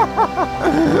not.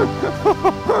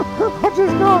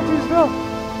 Just not.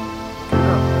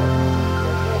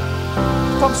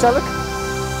 Tom Selleck.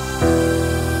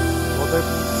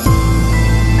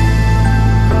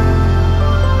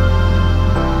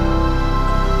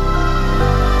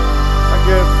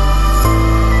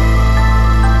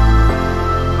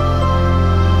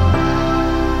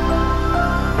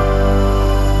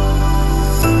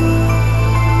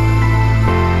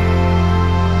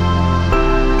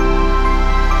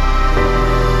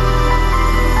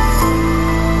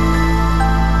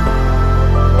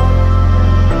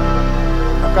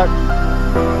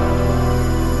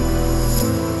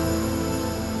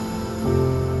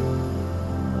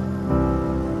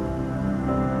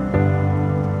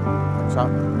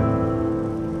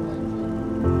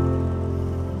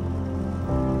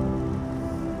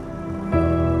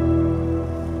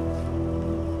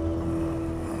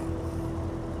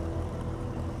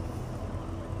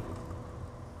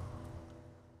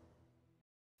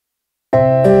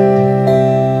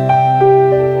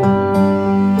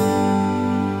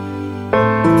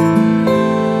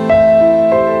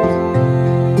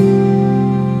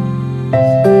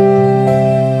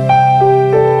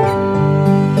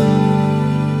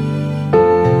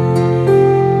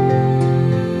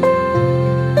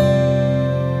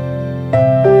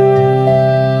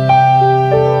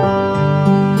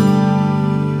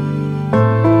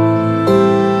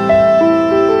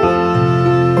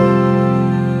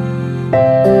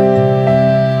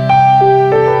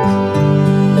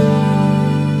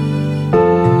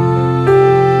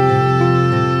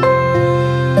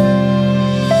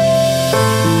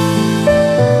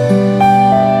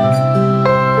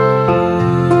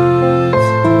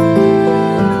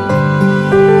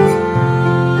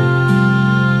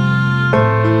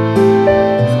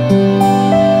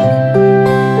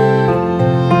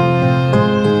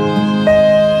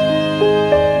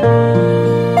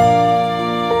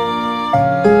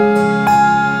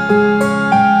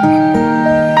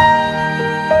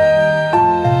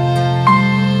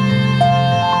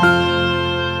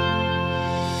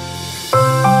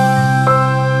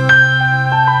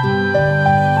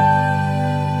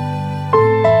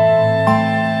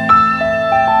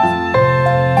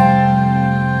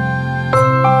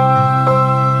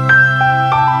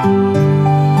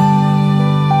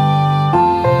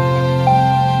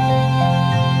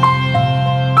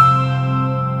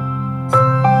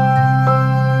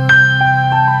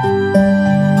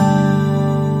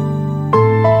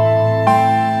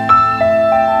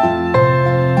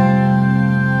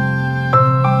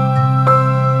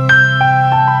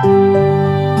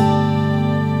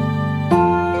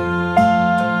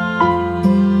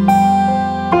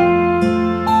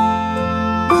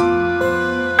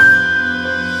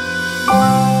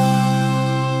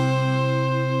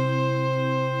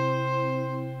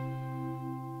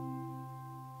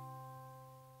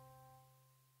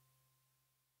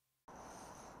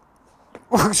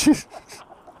 I've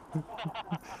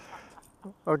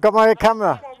got my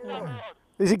camera.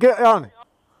 Is it getting on?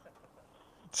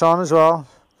 It's on as well.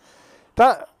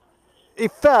 That he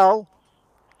fell.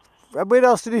 Where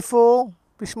else did he fall?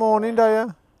 This morning, do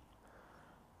you?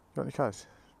 Got any cars?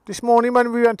 This morning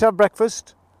when we went to have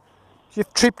breakfast, you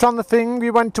tripped on the thing.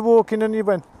 You went to walk in and you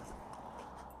went.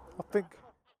 I think.